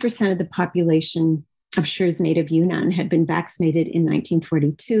 only 3% of the population of Shi's native Yunnan had been vaccinated in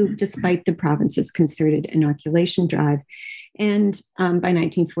 1942, despite the province's concerted inoculation drive. And by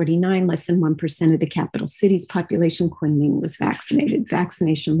 1949, less than 1% of the capital city's population, Kunming, was vaccinated.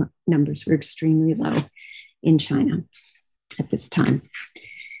 Vaccination numbers were extremely low in China at this time.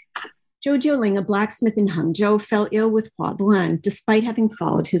 Zhou Jiuling, a blacksmith in Hangzhou, fell ill with Hualuan. Despite having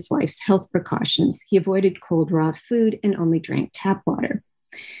followed his wife's health precautions, he avoided cold raw food and only drank tap water.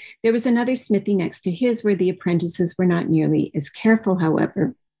 There was another smithy next to his where the apprentices were not nearly as careful,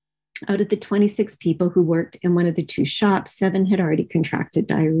 however. Out of the 26 people who worked in one of the two shops, 7 had already contracted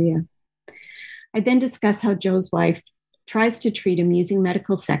diarrhea. I then discuss how Zhou's wife tries to treat him using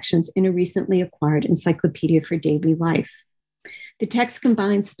medical sections in a recently acquired encyclopedia for daily life. The text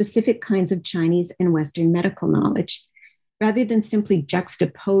combines specific kinds of Chinese and Western medical knowledge. Rather than simply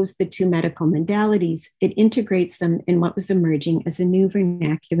juxtapose the two medical modalities, it integrates them in what was emerging as a new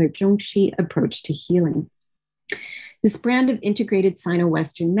vernacular Zhongxi approach to healing. This brand of integrated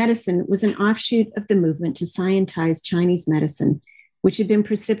Sino-Western medicine was an offshoot of the movement to scientize Chinese medicine, which had been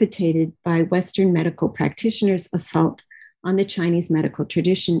precipitated by Western medical practitioners' assault on the Chinese medical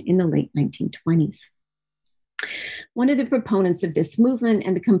tradition in the late 1920s. One of the proponents of this movement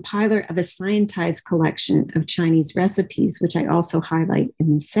and the compiler of a scientized collection of Chinese recipes, which I also highlight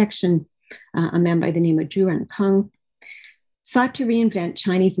in this section, a man by the name of Zhu Rankeng, sought to reinvent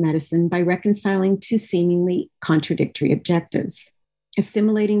Chinese medicine by reconciling two seemingly contradictory objectives: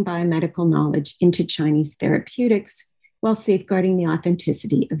 assimilating biomedical knowledge into Chinese therapeutics while safeguarding the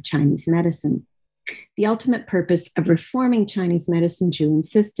authenticity of Chinese medicine. The ultimate purpose of reforming Chinese medicine, Zhu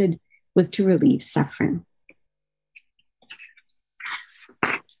insisted, was to relieve suffering.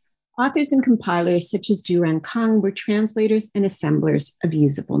 Authors and compilers such as Zhu Rankeng were translators and assemblers of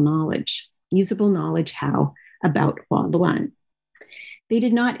usable knowledge. Usable knowledge how? About Hualuan. They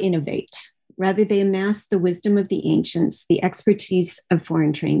did not innovate. Rather, they amassed the wisdom of the ancients, the expertise of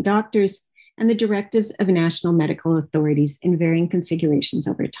foreign-trained doctors, and the directives of national medical authorities in varying configurations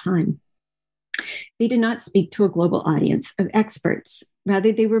over time. They did not speak to a global audience of experts.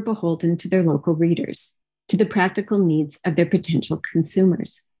 Rather, they were beholden to their local readers, to the practical needs of their potential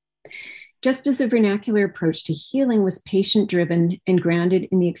consumers. Just as the vernacular approach to healing was patient-driven and grounded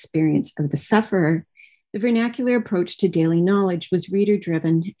in the experience of the sufferer, the vernacular approach to daily knowledge was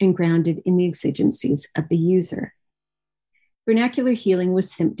reader-driven and grounded in the exigencies of the user. Vernacular healing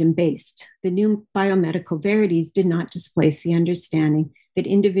was symptom-based. The new biomedical verities did not displace the understanding that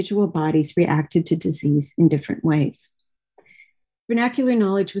individual bodies reacted to disease in different ways. Vernacular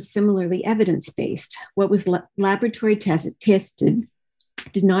knowledge was similarly evidence-based. What was laboratory tested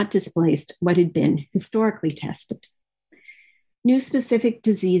did not displace what had been historically tested. New specific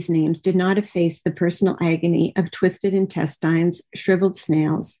disease names did not efface the personal agony of twisted intestines, shriveled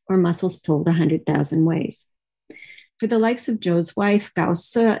snails, or muscles pulled 100,000 ways. For the likes of Zhou's wife, Gao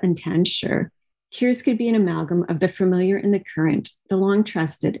Se and Tan Shi, cures could be an amalgam of the familiar and the current, the long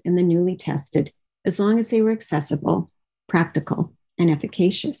trusted and the newly tested, as long as they were accessible, practical, and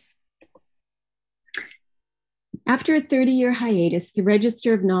efficacious. After a 30-year hiatus, the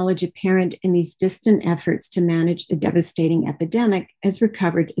register of knowledge apparent in these distant efforts to manage a devastating epidemic has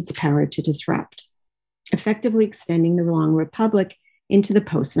recovered its power to disrupt, effectively extending the Long Republic into the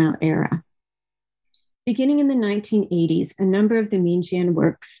post-Mao era. Beginning in the 1980s, a number of the Minjian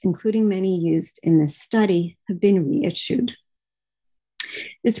works, including many used in this study, have been reissued.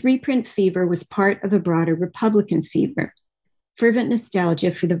 This reprint fever was part of a broader Republican fever, fervent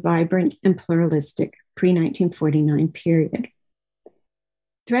nostalgia for the vibrant and pluralistic pre-1949 period.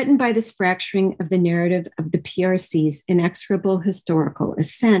 Threatened by this fracturing of the narrative of the PRC's inexorable historical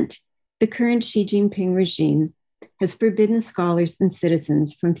ascent, the current Xi Jinping regime has forbidden scholars and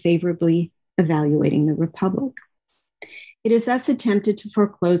citizens from favorably evaluating the Republic. It has thus attempted to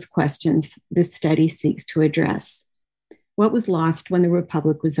foreclose questions this study seeks to address. What was lost when the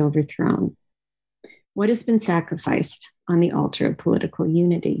Republic was overthrown? What has been sacrificed on the altar of political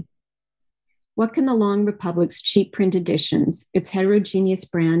unity? What can the Long Republic's cheap print editions, its heterogeneous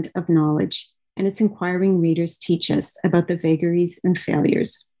brand of knowledge, and its inquiring readers teach us about the vagaries and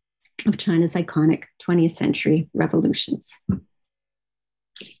failures of China's iconic 20th century revolutions?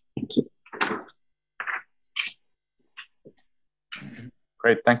 Thank you.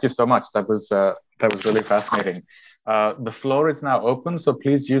 Great, thank you so much. That was really fascinating. The floor is now open, so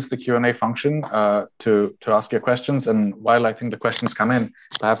please use the Q&A function to ask your questions. And while I think the questions come in,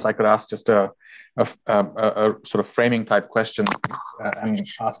 perhaps I could ask just a sort of framing type question and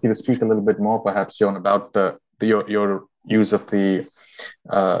ask you to speak a little bit more, perhaps, John, about your use of the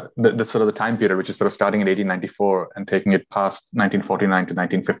sort of the time period, which is sort of starting in 1894 and taking it past 1949 to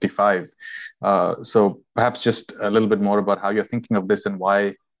 1955. So perhaps just a little bit more about how you're thinking of this and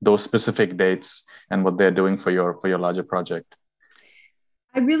why those specific dates and what they're doing for your larger project.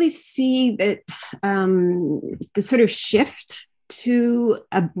 I really see that the sort of shift to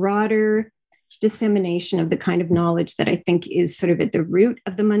a broader dissemination of the kind of knowledge that I think is sort of at the root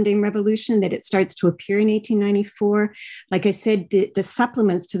of the mundane revolution, that it starts to appear in 1894. Like I said, the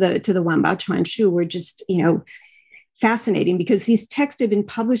supplements to the Wanbao Chuanshu were just, fascinating, because these texts had been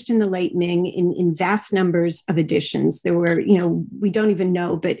published in the late Ming in vast numbers of editions. There were, we don't even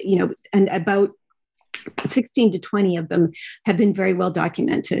know, but, and about 16 to 20 of them have been very well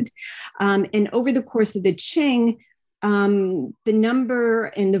documented. And over the course of the Qing, the number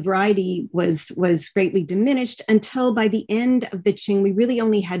and the variety was greatly diminished until by the end of the Qing, we really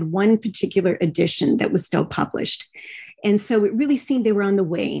only had one particular edition that was still published. And so it really seemed they were on the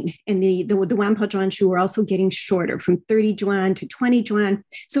wane. And the Wanbao Chuanshu were also getting shorter, from 30 zhuan to 20 zhuan.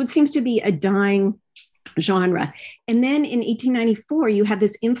 So it seems to be a dying genre. And then in 1894, you have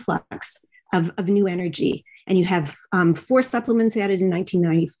this influx of new energy. And you have 4 supplements added in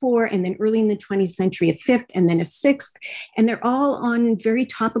 1994, and then early in the 20th century, a 5th, and then a 6th. And they're all on very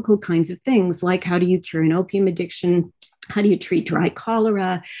topical kinds of things, like how do you cure an opium addiction? How do you treat dry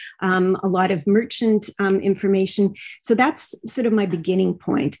cholera? A lot of merchant information. So that's sort of my beginning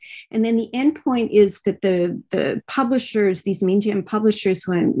point. And then the end point is that the publishers, these Minjian publishers,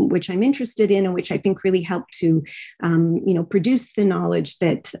 which I'm interested in and which I think really helped to, produce the knowledge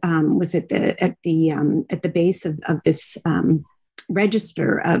that was at the base of this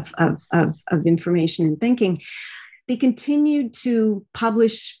register of information and thinking, they continued to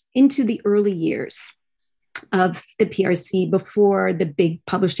publish into the early years of the PRC before the big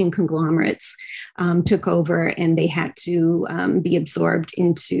publishing conglomerates took over, and they had to be absorbed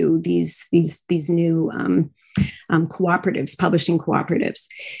into these new cooperatives, publishing cooperatives.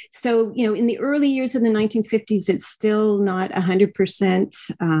 So, in the early years of the 1950s, it's still not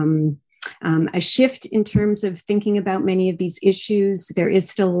 100% a shift in terms of thinking about many of these issues. There is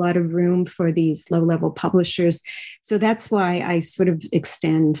still a lot of room for these low-level publishers. So that's why I sort of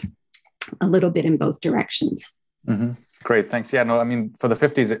extend a little bit in both directions. Mm-hmm. Great, thanks. Yeah, no, I mean, for the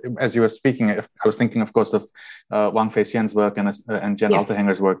 50s, as you were speaking, I was thinking, of course, of Wang Feixian's work and Jen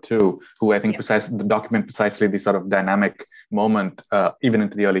Altehenger's work too, who I think document precisely the sort of dynamic moment, even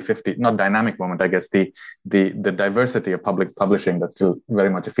into the early 50s, not dynamic moment, I guess, the diversity of public publishing that's still very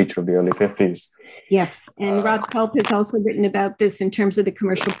much a feature of the early 50s. Yes, and Rob Culp has also written about this in terms of the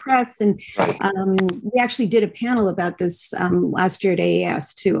commercial press, and we actually did a panel about this last year at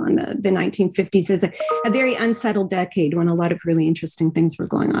AAS too, on the 1950s as a very unsettled decade when a lot of really interesting things were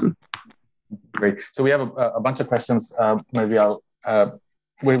going on. Great. So we have a bunch of questions. Maybe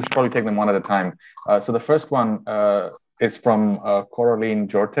we should probably take them one at a time. So the first one is from Coraline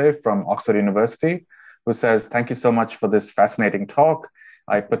Jorte from Oxford University, who says, "Thank you so much for this fascinating talk.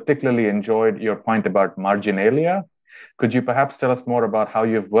 I particularly enjoyed your point about marginalia. Could you perhaps tell us more about how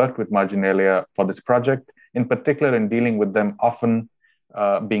you've worked with marginalia for this project, in particular in dealing with them often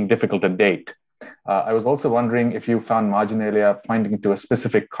being difficult to date? I was also wondering if you found marginalia pointing to a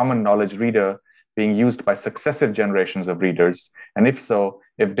specific common knowledge reader being used by successive generations of readers, and if so,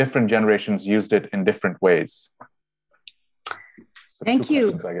 if different generations used it in different ways." So thank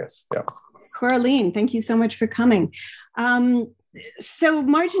you. I guess. Yeah. Coraline, thank you so much for coming. So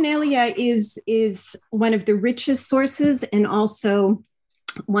marginalia is one of the richest sources and also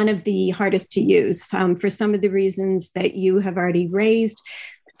one of the hardest to use for some of the reasons that you have already raised.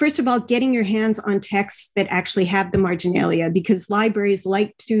 First of all, getting your hands on texts that actually have the marginalia, because libraries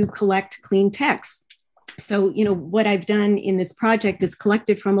like to collect clean texts. So, what I've done in this project is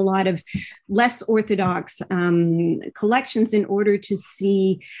collected from a lot of less orthodox collections in order to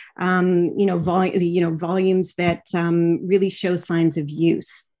see, volumes that really show signs of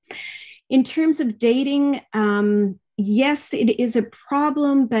use. In terms of dating, yes, it is a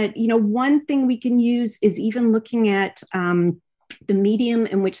problem, but, one thing we can use is even looking at the medium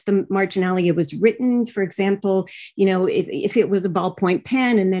in which the marginalia was written. For example, if it was a ballpoint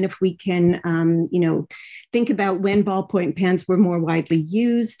pen, and then if we can, think about when ballpoint pens were more widely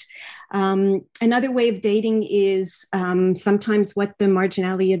used. Another way of dating is sometimes what the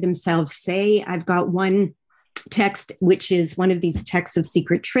marginalia themselves say. I've got one text, which is one of these texts of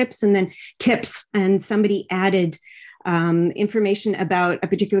secret trips, and then tips, and somebody added information about a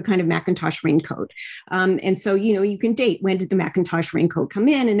particular kind of Macintosh raincoat. And so, you can date when did the Macintosh raincoat come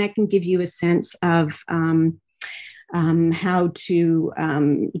in, and that can give you a sense of how to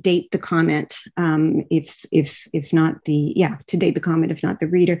date the comment, if not to date the comment, if not the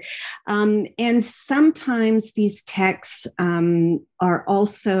reader. And sometimes these texts are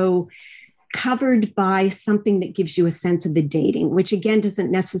also covered by something that gives you a sense of the dating, which again doesn't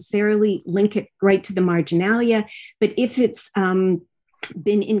necessarily link it right to the marginalia, but if it's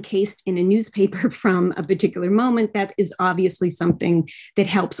been encased in a newspaper from a particular moment, that is obviously something that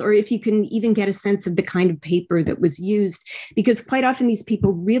helps. Or if you can even get a sense of the kind of paper that was used, because quite often these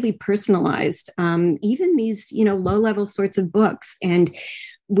people really personalized even these, low-level sorts of books, and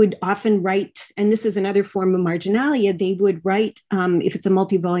would often write, and this is another form of marginalia, they would write, if it's a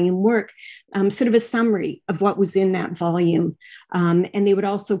multi-volume work, sort of a summary of what was in that volume. And they would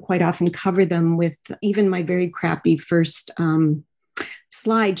also quite often cover them with, even my very crappy first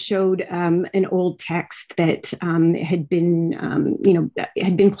slide showed an old text that had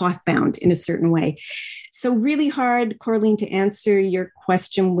been cloth bound in a certain way. So really hard, Corleen, to answer your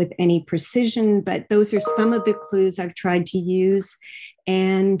question with any precision, but those are some of the clues I've tried to use.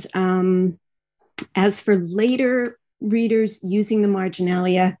 And as for later readers using the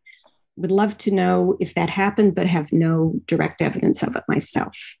marginalia, would love to know if that happened, but have no direct evidence of it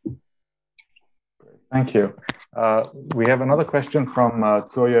myself. Thank you. We have another question from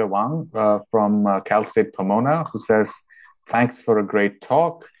Tsuoye Wang from Cal State Pomona, who says, thanks for a great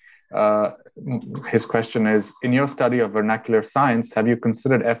talk. His question is, in your study of vernacular science, have you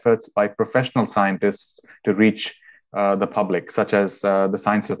considered efforts by professional scientists to reach the public, such as the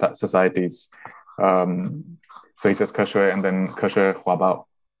science societies? So he says Keshe and then Keshe Huabao.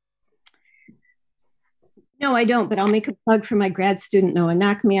 No, I don't, but I'll make a plug for my grad student, Noah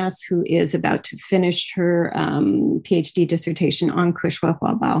Nakmias, who is about to finish her PhD dissertation on Kushwa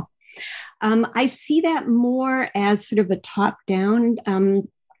Huabao. I see that more as sort of a top-down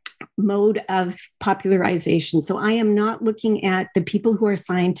mode of popularization. So I am not looking at the people who are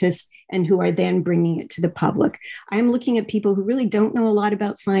scientists and who are then bringing it to the public. I'm looking at people who really don't know a lot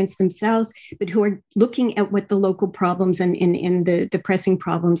about science themselves, but who are looking at what the local problems and the pressing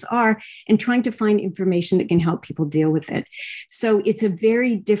problems are, and trying to find information that can help people deal with it. So it's a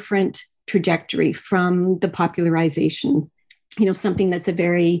very different trajectory from the popularization, something that's a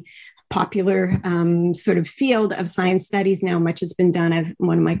very popular sort of field of science studies now. Much has been done.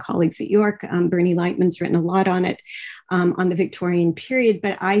 One of my colleagues at York, Bernie Lightman's written a lot on it, on the Victorian period.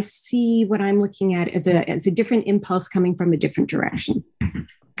 But I see what I'm looking at as a different impulse coming from a different direction.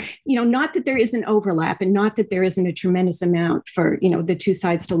 Not that there isn't overlap, and not that there isn't a tremendous amount for the two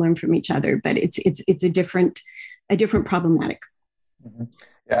sides to learn from each other. But it's a different problematic. Mm-hmm.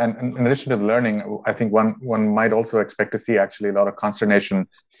 Yeah, and in addition to the learning, I think one might also expect to see actually a lot of consternation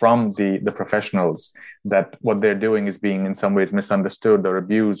from the professionals that what they're doing is being in some ways misunderstood or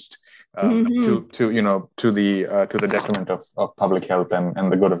abused to the detriment of public health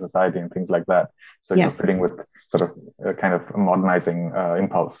and the good of society and things like that. So yes. Fitting with sort of a kind of modernizing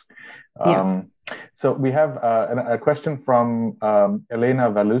impulse. Yes. So we have a question from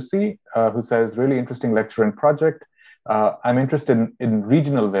Elena Valusi, who says, really interesting lecture and project. I'm interested in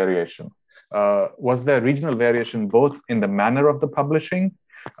regional variation. Was there regional variation both in the manner of the publishing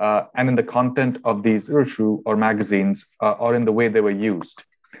and in the content of these Urshu or magazines or in the way they were used?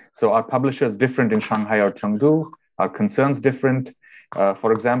 So are publishers different in Shanghai or Chengdu? Are concerns different?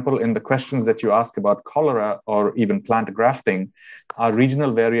 For example, in the questions that you ask about cholera or even plant grafting, are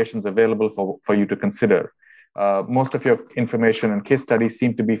regional variations available for you to consider? Most of your information and case studies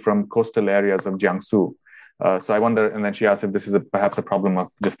seem to be from coastal areas of Jiangsu. So I wonder, and then she asked if this is perhaps a problem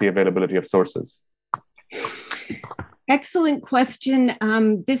of just the availability of sources. Excellent question.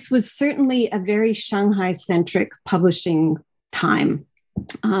 This was certainly a very Shanghai-centric publishing time.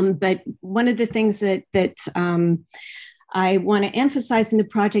 But one of the things that I want to emphasize in the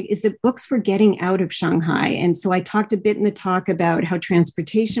project is that books were getting out of Shanghai. And so I talked a bit in the talk about how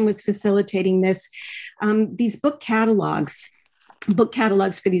transportation was facilitating this. These book catalogs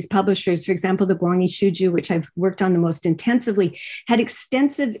for these publishers, for example, the Guangyi Shuju, which I've worked on the most intensively, had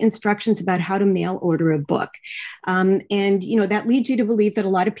extensive instructions about how to mail order a book. And, that leads you to believe that a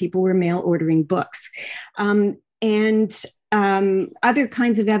lot of people were mail ordering books. Other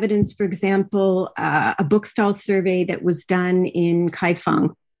kinds of evidence, for example, a bookstall survey that was done in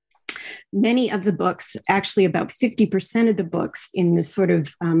Kaifeng. Many of the books, actually about 50% of the books in this sort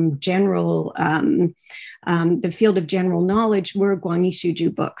of general the field of general knowledge were Guanyi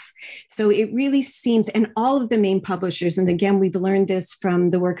Shuju books. So it really seems, and all of the main publishers, and again, we've learned this from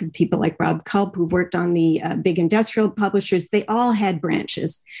the work of people like Rob Culp, who worked on the big industrial publishers, they all had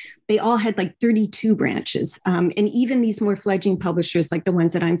branches. They all had like 32 branches. And even these more fledgling publishers, like the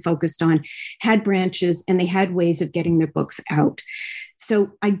ones that I'm focused on, had branches and they had ways of getting their books out.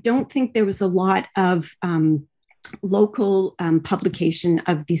 So I don't think there was a lot of local publication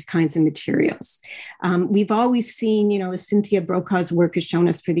of these kinds of materials. We've always seen, as Cynthia Brokaw's work has shown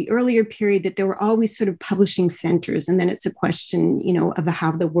us for the earlier period, that there were always sort of publishing centers. And then it's a question, of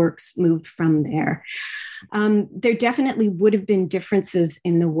how the works moved from there. There definitely would have been differences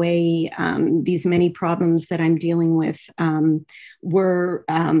in the way these many problems that I'm dealing with were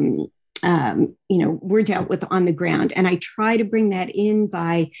dealt with on the ground. And I try to bring that in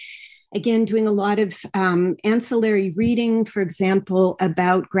by, again, doing a lot of ancillary reading, for example,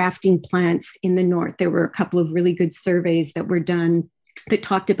 about grafting plants in the north. There were a couple of really good surveys that were done that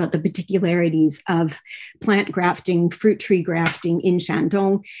talked about the particularities of plant grafting, fruit tree grafting in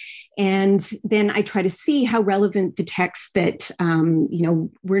Shandong. And then I try to see how relevant the texts that,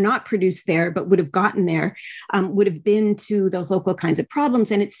 were not produced there, but would have gotten there, would have been to those local kinds of problems.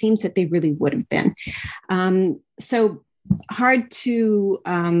 And it seems that they really would have been. So hard to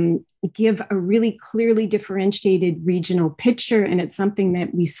give a really clearly differentiated regional picture. And it's something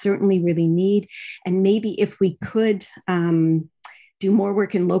that we certainly really need. And maybe if we could do more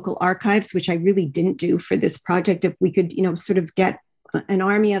work in local archives, which I really didn't do for this project, if we could, sort of get an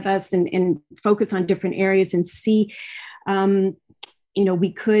army of us and focus on different areas and see,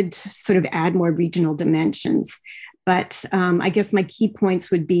 we could sort of add more regional dimensions. But I guess my key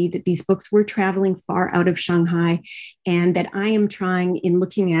points would be that these books were traveling far out of Shanghai, and that I am trying, in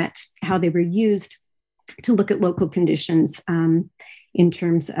looking at how they were used, to look at local conditions in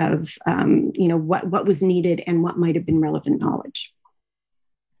terms of, what was needed and what might have been relevant knowledge.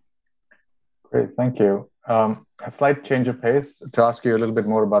 Great, thank you. A slight change of pace to ask you a little bit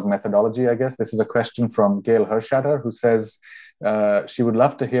more about methodology, I guess. This is a question from Gail Hershatter, who says she would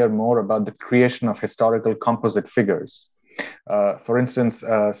love to hear more about the creation of historical composite figures. For instance,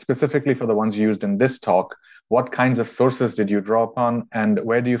 specifically for the ones used in this talk, what kinds of sources did you draw upon, and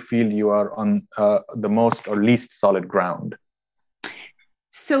where do you feel you are on the most or least solid ground?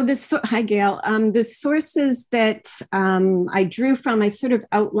 So hi, Gail. The sources that I drew from, I sort of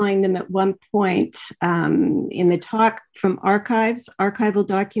outlined them at one point in the talk, from archival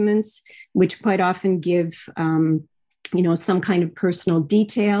documents, which quite often give, some kind of personal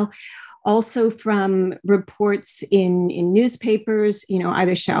detail. Also from reports in newspapers,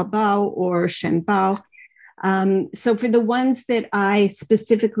 either Xiaobao or Shenbao. So for the ones that I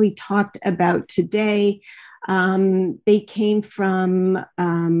specifically talked about today, they came from,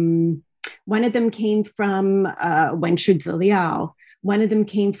 one of them came from Wenshu Ziliao. One of them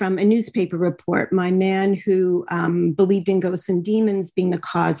came from a newspaper report. My man who believed in ghosts and demons being the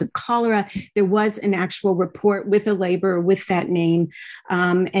cause of cholera, there was an actual report with a laborer with that name.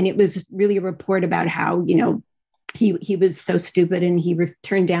 And it was really a report about how, he was so stupid and he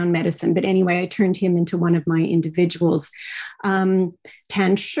turned down medicine. But anyway, I turned him into one of my individuals.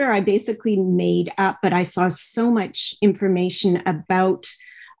 Tan Shi, I basically made up, but I saw so much information about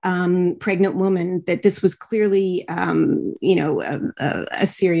pregnant woman that this was clearly, a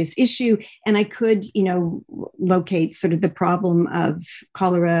serious issue. And I could, locate sort of the problem of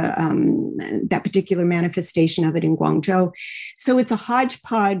cholera, that particular manifestation of it in Guangzhou. So it's a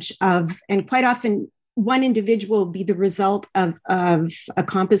hodgepodge of, and quite often, one individual will be the result of a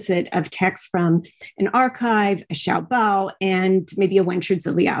composite of text from an archive, a Xiaobao, and maybe a Wenshu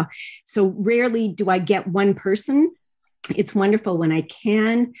Ziliao. So rarely do I get one person. It's wonderful when I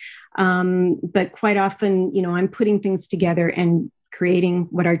can, but quite often, I'm putting things together and creating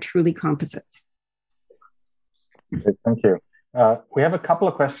what are truly composites. Okay, thank you. We have a couple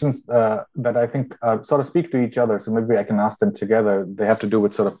of questions that I think sort of speak to each other, so maybe I can ask them together. They have to do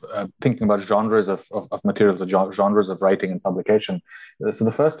with sort of thinking about genres of materials, or genres of writing and publication. So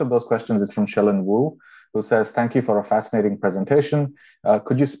the first of those questions is from Shellen Wu, who says, thank you for a fascinating presentation.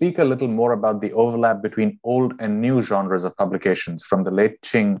 Could you speak a little more about the overlap between old and new genres of publications from the late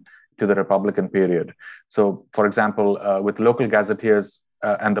Qing to the Republican period? So, for example, with local gazetteers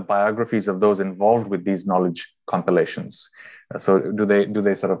and the biographies of those involved with these knowledge compilations. So do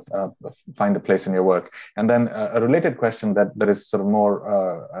they sort of find a place in your work? And then a related question that is sort of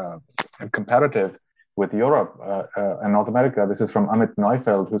more comparative with Europe and North America. This is from Amit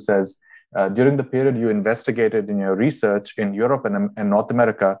Neufeld, who says, during the period you investigated in your research in Europe and North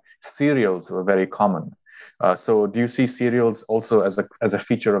America, serials were very common. So do you see serials also as a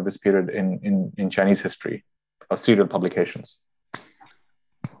feature of this period in Chinese history, or serial publications?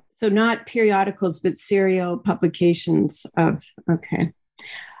 So not periodicals, but serial publications of, okay.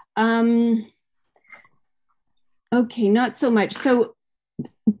 Okay, not so much. So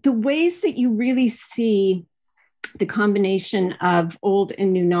the ways that you really see the combination of old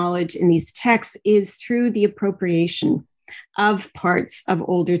and new knowledge in these texts is through the appropriation of parts of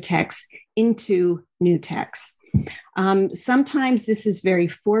older texts into new texts. Sometimes this is very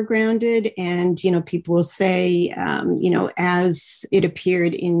foregrounded, and people will say, as it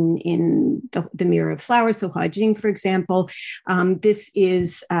appeared in the Mirror of Flowers, so Hua Jing, for example, this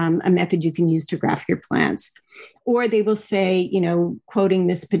is a method you can use to graph your plants. Or they will say, quoting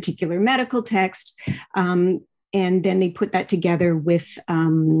this particular medical text, and then they put that together with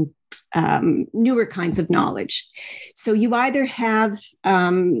newer kinds of knowledge. So you either have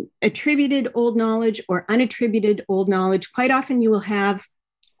attributed old knowledge or unattributed old knowledge. Quite often you will have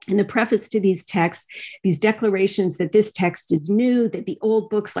in the preface to these texts, these declarations that this text is new, that the old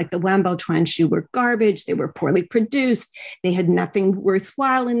books like the Wanbao Tuanshu were garbage, they were poorly produced, they had nothing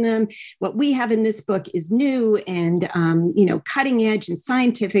worthwhile in them. What we have in this book is new and, cutting edge and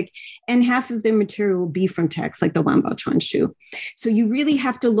scientific, and half of their material will be from texts like the Wanbao Tuanshu. So you really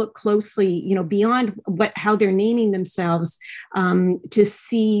have to look closely, beyond how they're naming themselves, to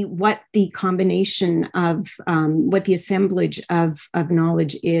see what the combination of, what the assemblage of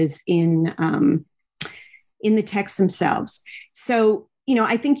knowledge is in the texts themselves. So,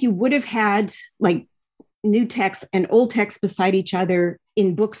 I think you would have had like new texts and old texts beside each other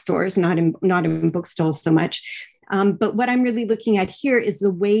in bookstores, not in bookstalls so much. But what I'm really looking at here is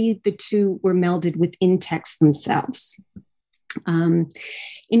the way the two were melded within texts themselves.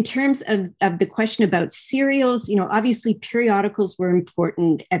 In terms of the question about serials, obviously periodicals were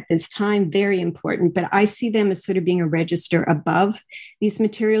important at this time, very important, but I see them as sort of being a register above these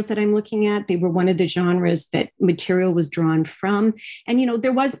materials that I'm looking at. They were one of the genres that material was drawn from. And,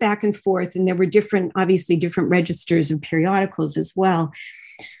 there was back and forth, and there were obviously different registers of periodicals as well.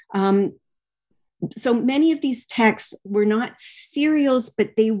 So many of these texts were not serials,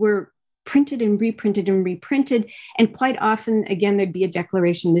 but they were printed and reprinted and reprinted. And quite often, again, there'd be a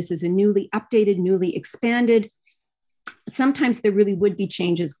declaration, this is a newly updated, newly expanded. Sometimes there really would be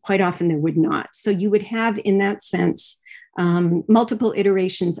changes. Quite often there would not. So you would have, in that sense, multiple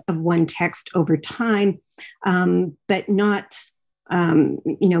iterations of one text over time, but not,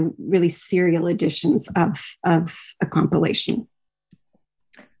 really serial editions of a compilation.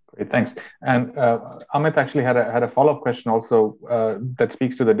 Great, thanks. And Amit actually had a follow-up question also that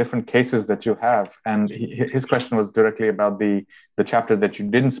speaks to the different cases that you have. And his question was directly about the chapter that you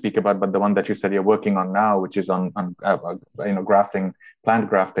didn't speak about, but the one that you said you're working on now, which is on grafting, plant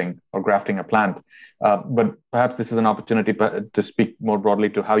grafting, or grafting a plant. But perhaps this is an opportunity to speak more broadly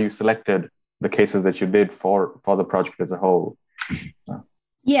to how you selected the cases that you did for the project as a whole.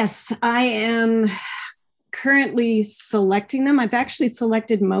 Yes, I am currently selecting them. I've actually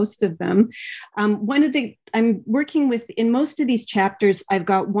selected most of them. I'm working with, in most of these chapters, I've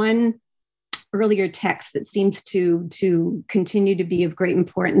got one earlier text that seems to continue to be of great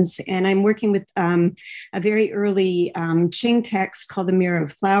importance. And I'm working with a very early Qing text called the Mirror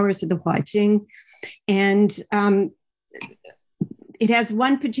of Flowers, or the Hua Jing. And it has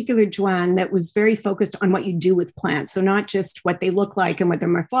one particular zhuan that was very focused on what you do with plants. So not just what they look like and what their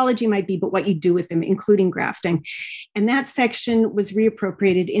morphology might be, but what you do with them, including grafting. And that section was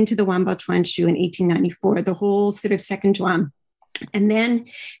reappropriated into the Wanbao Tuanshu in 1894, the whole sort of second zhuan. And then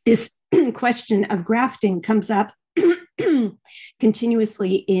this question of grafting comes up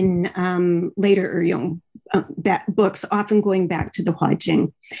continuously in later Eryong books, often going back to the Hua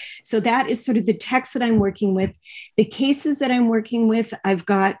Jing. So that is sort of the text that I'm working with. The cases that I'm working with, I've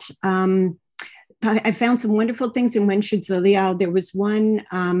got, I found some wonderful things in Wenshi Ziliao. There was one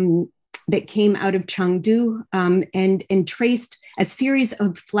that came out of Chengdu and traced a series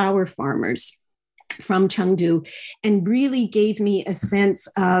of flower farmers from Chengdu, and really gave me a sense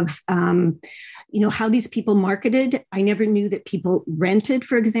of how these people marketed. I never knew that people rented,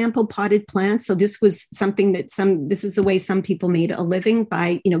 for example, potted plants. So this was something that this is the way some people made a living,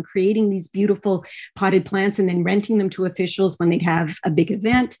 by, creating these beautiful potted plants and then renting them to officials when they'd have a big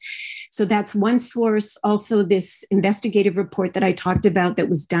event. So that's one source. Also, this investigative report that I talked about that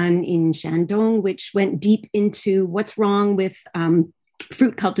was done in Shandong, which went deep into what's wrong with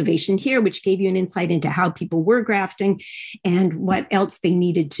fruit cultivation here, which gave you an insight into how people were grafting and what else they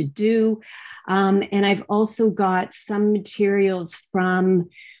needed to do. And I've also got some materials from,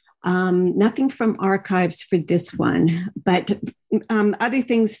 nothing from archives for this one, but other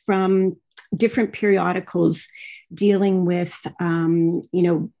things from different periodicals dealing with,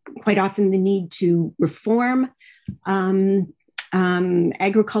 quite often the need to reform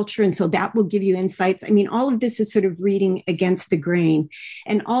agriculture. And so that will give you insights. I mean, all of this is sort of reading against the grain,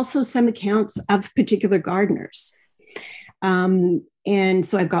 and also some accounts of particular gardeners. And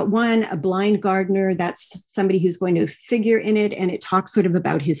so I've got one, a blind gardener. That's somebody who's going to figure in it. And it talks sort of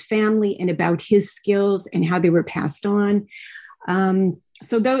about his family and about his skills and how they were passed on.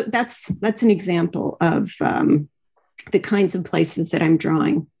 So that's an example of the kinds of places that I'm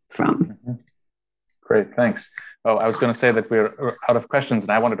drawing from. Mm-hmm. Great, thanks. Oh, I was going to say that we're out of questions,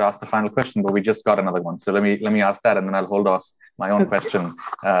 and I wanted to ask the final question, but we just got another one. So let me ask that, and then I'll hold off my own question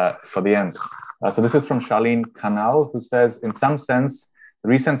for the end. So this is from Charlene Canal, who says, in some sense,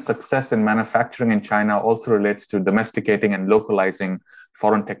 recent success in manufacturing in China also relates to domesticating and localizing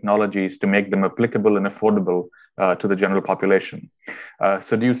foreign technologies to make them applicable and affordable to the general population.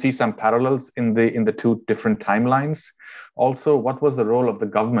 So do you see some parallels in the two different timelines? Also, what was the role of the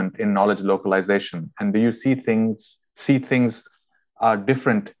government in knowledge localization? And do you see things are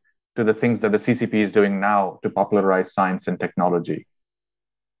different to the things that the CCP is doing now to popularize science and technology?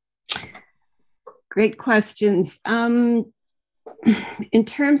 Great questions. In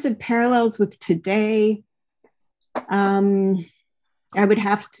terms of parallels with today, I would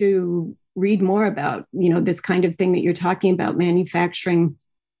have to read more about, this kind of thing that you're talking about, manufacturing,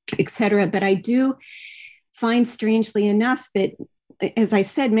 et cetera. But I do find, strangely enough, that, as I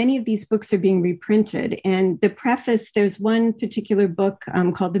said, many of these books are being reprinted. And the preface, there's one particular book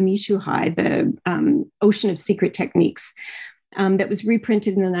called The Mishu Hai, the Ocean of Secret Techniques, that was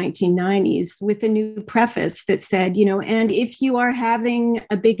reprinted in the 1990s with a new preface that said, and if you are having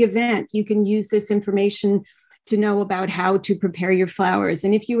a big event, you can use this information to know about how to prepare your flowers.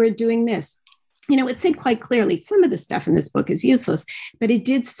 And if you are doing this, it said quite clearly, some of the stuff in this book is useless, but it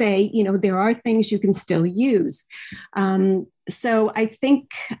did say, there are things you can still use. So I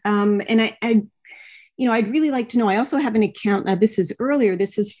think, and I'd really like to know, I also have an account, now this is earlier,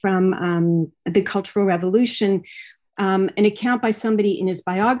 this is from the Cultural Revolution, an account by somebody in his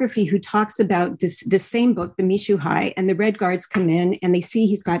biography who talks about this same book, the Mishu Hai, and the Red Guards come in and they see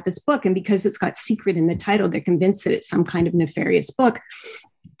he's got this book. And because it's got secret in the title, they're convinced that it's some kind of nefarious book.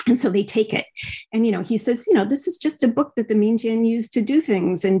 And so they take it. And, he says, this is just a book that the Minjian used to do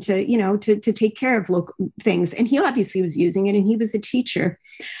things and to take care of local things. And he obviously was using it, and he was a teacher.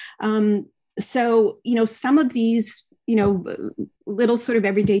 So, some of these, little sort of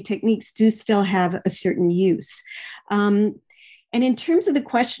everyday techniques do still have a certain use. And in terms of the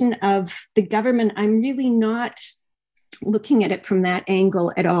question of the government, I'm really not looking at it from that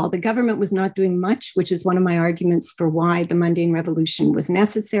angle at all. The government was not doing much, which is one of my arguments for why the Mundane Revolution was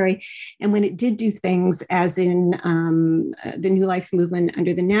necessary. And when it did do things, as in the New Life movement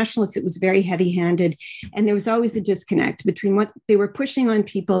under the nationalists, it was very heavy-handed. And there was always a disconnect between what they were pushing on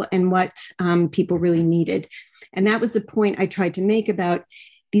people and what people really needed. And that was the point I tried to make about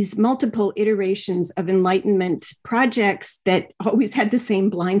these multiple iterations of Enlightenment projects that always had the same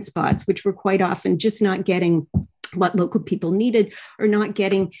blind spots, which were quite often just not getting what local people needed or not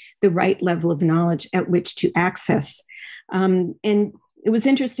getting the right level of knowledge at which to access. And it was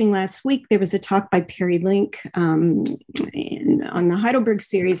interesting, last week, there was a talk by Perry Link on the Heidelberg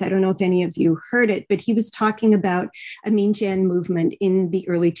series. I don't know if any of you heard it, but he was talking about a Minjian movement in the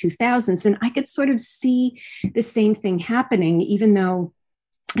early 2000s. And I could sort of see the same thing happening, even though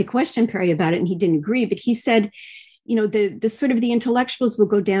I questioned Perry about it and he didn't agree. But he said, the sort of the intellectuals will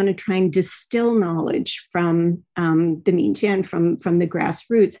go down and try and distill knowledge from the Minjian, from the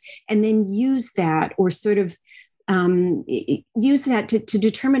grassroots, and then use that, or sort of use that to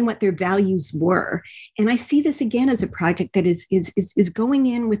determine what their values were. And I see this again as a project that is going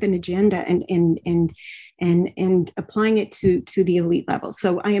in with an agenda and applying it to the elite level.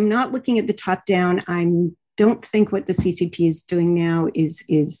 So I am not looking at the top down. I don't think what the CCP is doing now is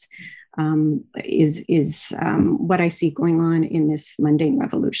what I see going on in this mundane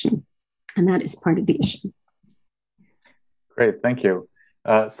revolution. And that is part of the issue. Great, thank you.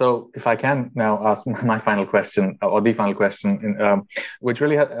 So if I can now ask my final question, or the final question, which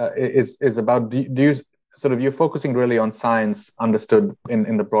really is about, do you sort of, you're focusing really on science understood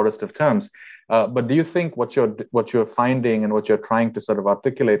in the broadest of terms, but do you think what you're finding and what you're trying to sort of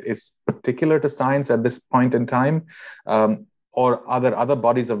articulate is particular to science at this point in time? or are there other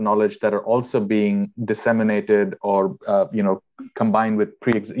bodies of knowledge that are also being disseminated or combined with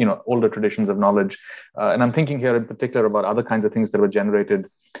older traditions of knowledge? And I'm thinking here in particular about other kinds of things that were generated,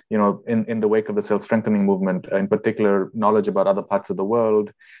 in the wake of the self-strengthening movement, in particular knowledge about other parts of the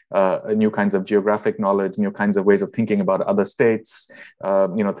world, new kinds of geographic knowledge, new kinds of ways of thinking about other states,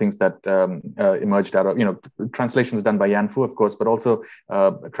 things that emerged out of, translations done by Yan Fu, of course, but also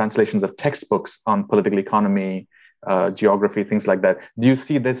translations of textbooks on political economy, geography, things like that. Do you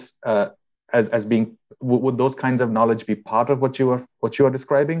see this as being, would those kinds of knowledge be part of what you are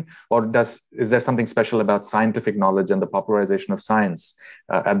describing, or is there something special about scientific knowledge and the popularization of science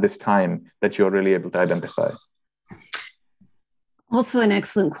at this time that you're really able to identify? Also an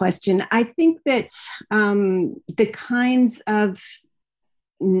excellent question. I think that the kinds of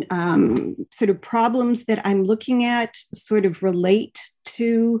sort of problems that I'm looking at sort of relate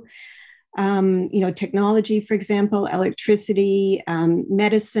to technology, for example, electricity,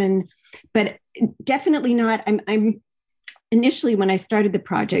 medicine, but definitely not. I'm initially, when I started the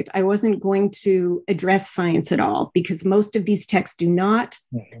project, I wasn't going to address science at all because most of these texts do not.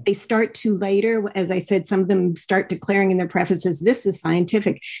 Mm-hmm. They start too later. As I said, some of them start declaring in their prefaces, this is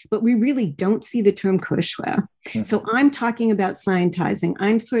scientific, but we really don't see the term kushwa. Mm-hmm. So I'm talking about scientizing.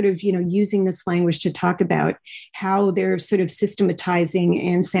 I'm sort of, using this language to talk about how they're sort of systematizing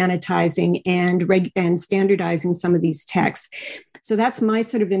and sanitizing and standardizing some of these texts. So that's my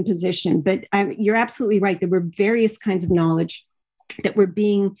sort of imposition. But you're absolutely right. There were various kinds of knowledge that were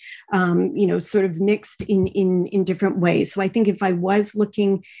being, sort of mixed in different ways. So I think if I was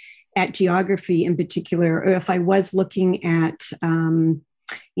looking at geography in particular, or if I was looking at,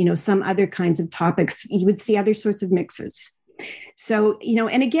 some other kinds of topics, you would see other sorts of mixes. So,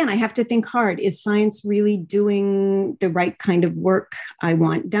 and again, I have to think hard. Is science really doing the right kind of work I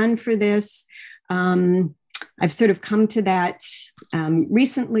want done for this? I've sort of come to that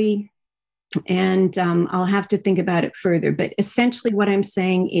recently, and I'll have to think about it further. But essentially what I'm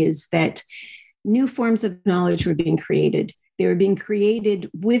saying is that new forms of knowledge were being created. They were being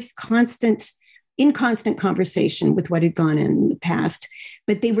created in constant conversation with what had gone in the past,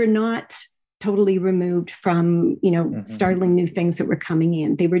 but they were not totally removed from, mm-hmm. startling new things that were coming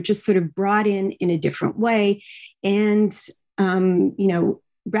in. They were just sort of brought in a different way. And,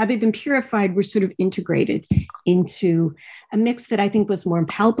 rather than purified, were sort of integrated into a mix that I think was more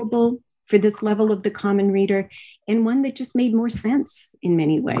palpable for this level of the common reader, and one that just made more sense in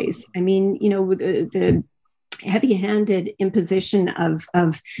many ways. I mean, the heavy-handed imposition of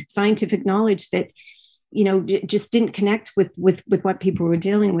scientific knowledge that, just didn't connect with what people were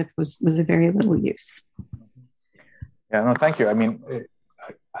dealing with was of very little use. Yeah, no, thank you. I mean,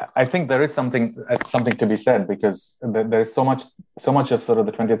 I think there is something to be said, because there is so much of sort of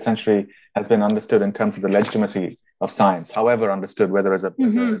the 20th century has been understood in terms of the legitimacy of science, however understood, whether as a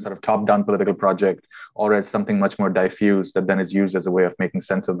sort of top-down political project or as something much more diffuse that then is used as a way of making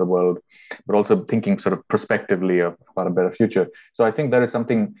sense of the world, but also thinking sort of prospectively about a better future. So I think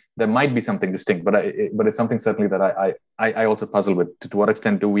there might be something distinct, but it's something certainly that I also puzzle with. To what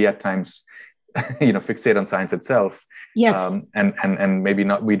extent do we at times fixate on science itself? Yes. And maybe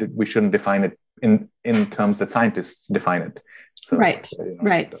not, we shouldn't define it in terms that scientists define it. So,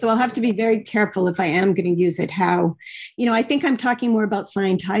 right. So I'll have to be very careful if I am going to use it, how, I think I'm talking more about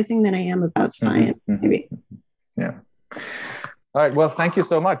scientizing than I am about science, maybe. Yeah. All right. Well, thank you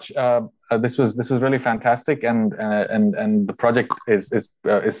so much. This was really fantastic, and the project is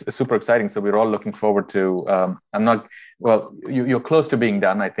super exciting. So we're all looking forward to. You're close to being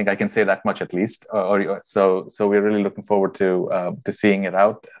done. I think I can say that much at least. So we're really looking forward to seeing it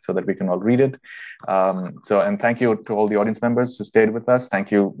out so that we can all read it. And thank you to all the audience members who stayed with us.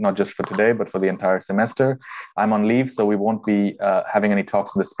 Thank you not just for today, but for the entire semester. I'm on leave, so we won't be having any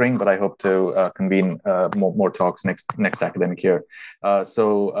talks in the spring, but I hope to convene more talks next academic year.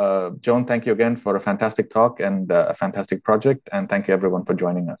 So Joan, thank you again for a fantastic talk and a fantastic project. And thank you everyone for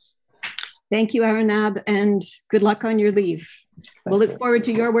joining us. Thank you, Arunabh, and good luck on your leave. We'll look forward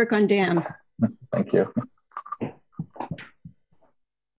to your work on dams. Thank you.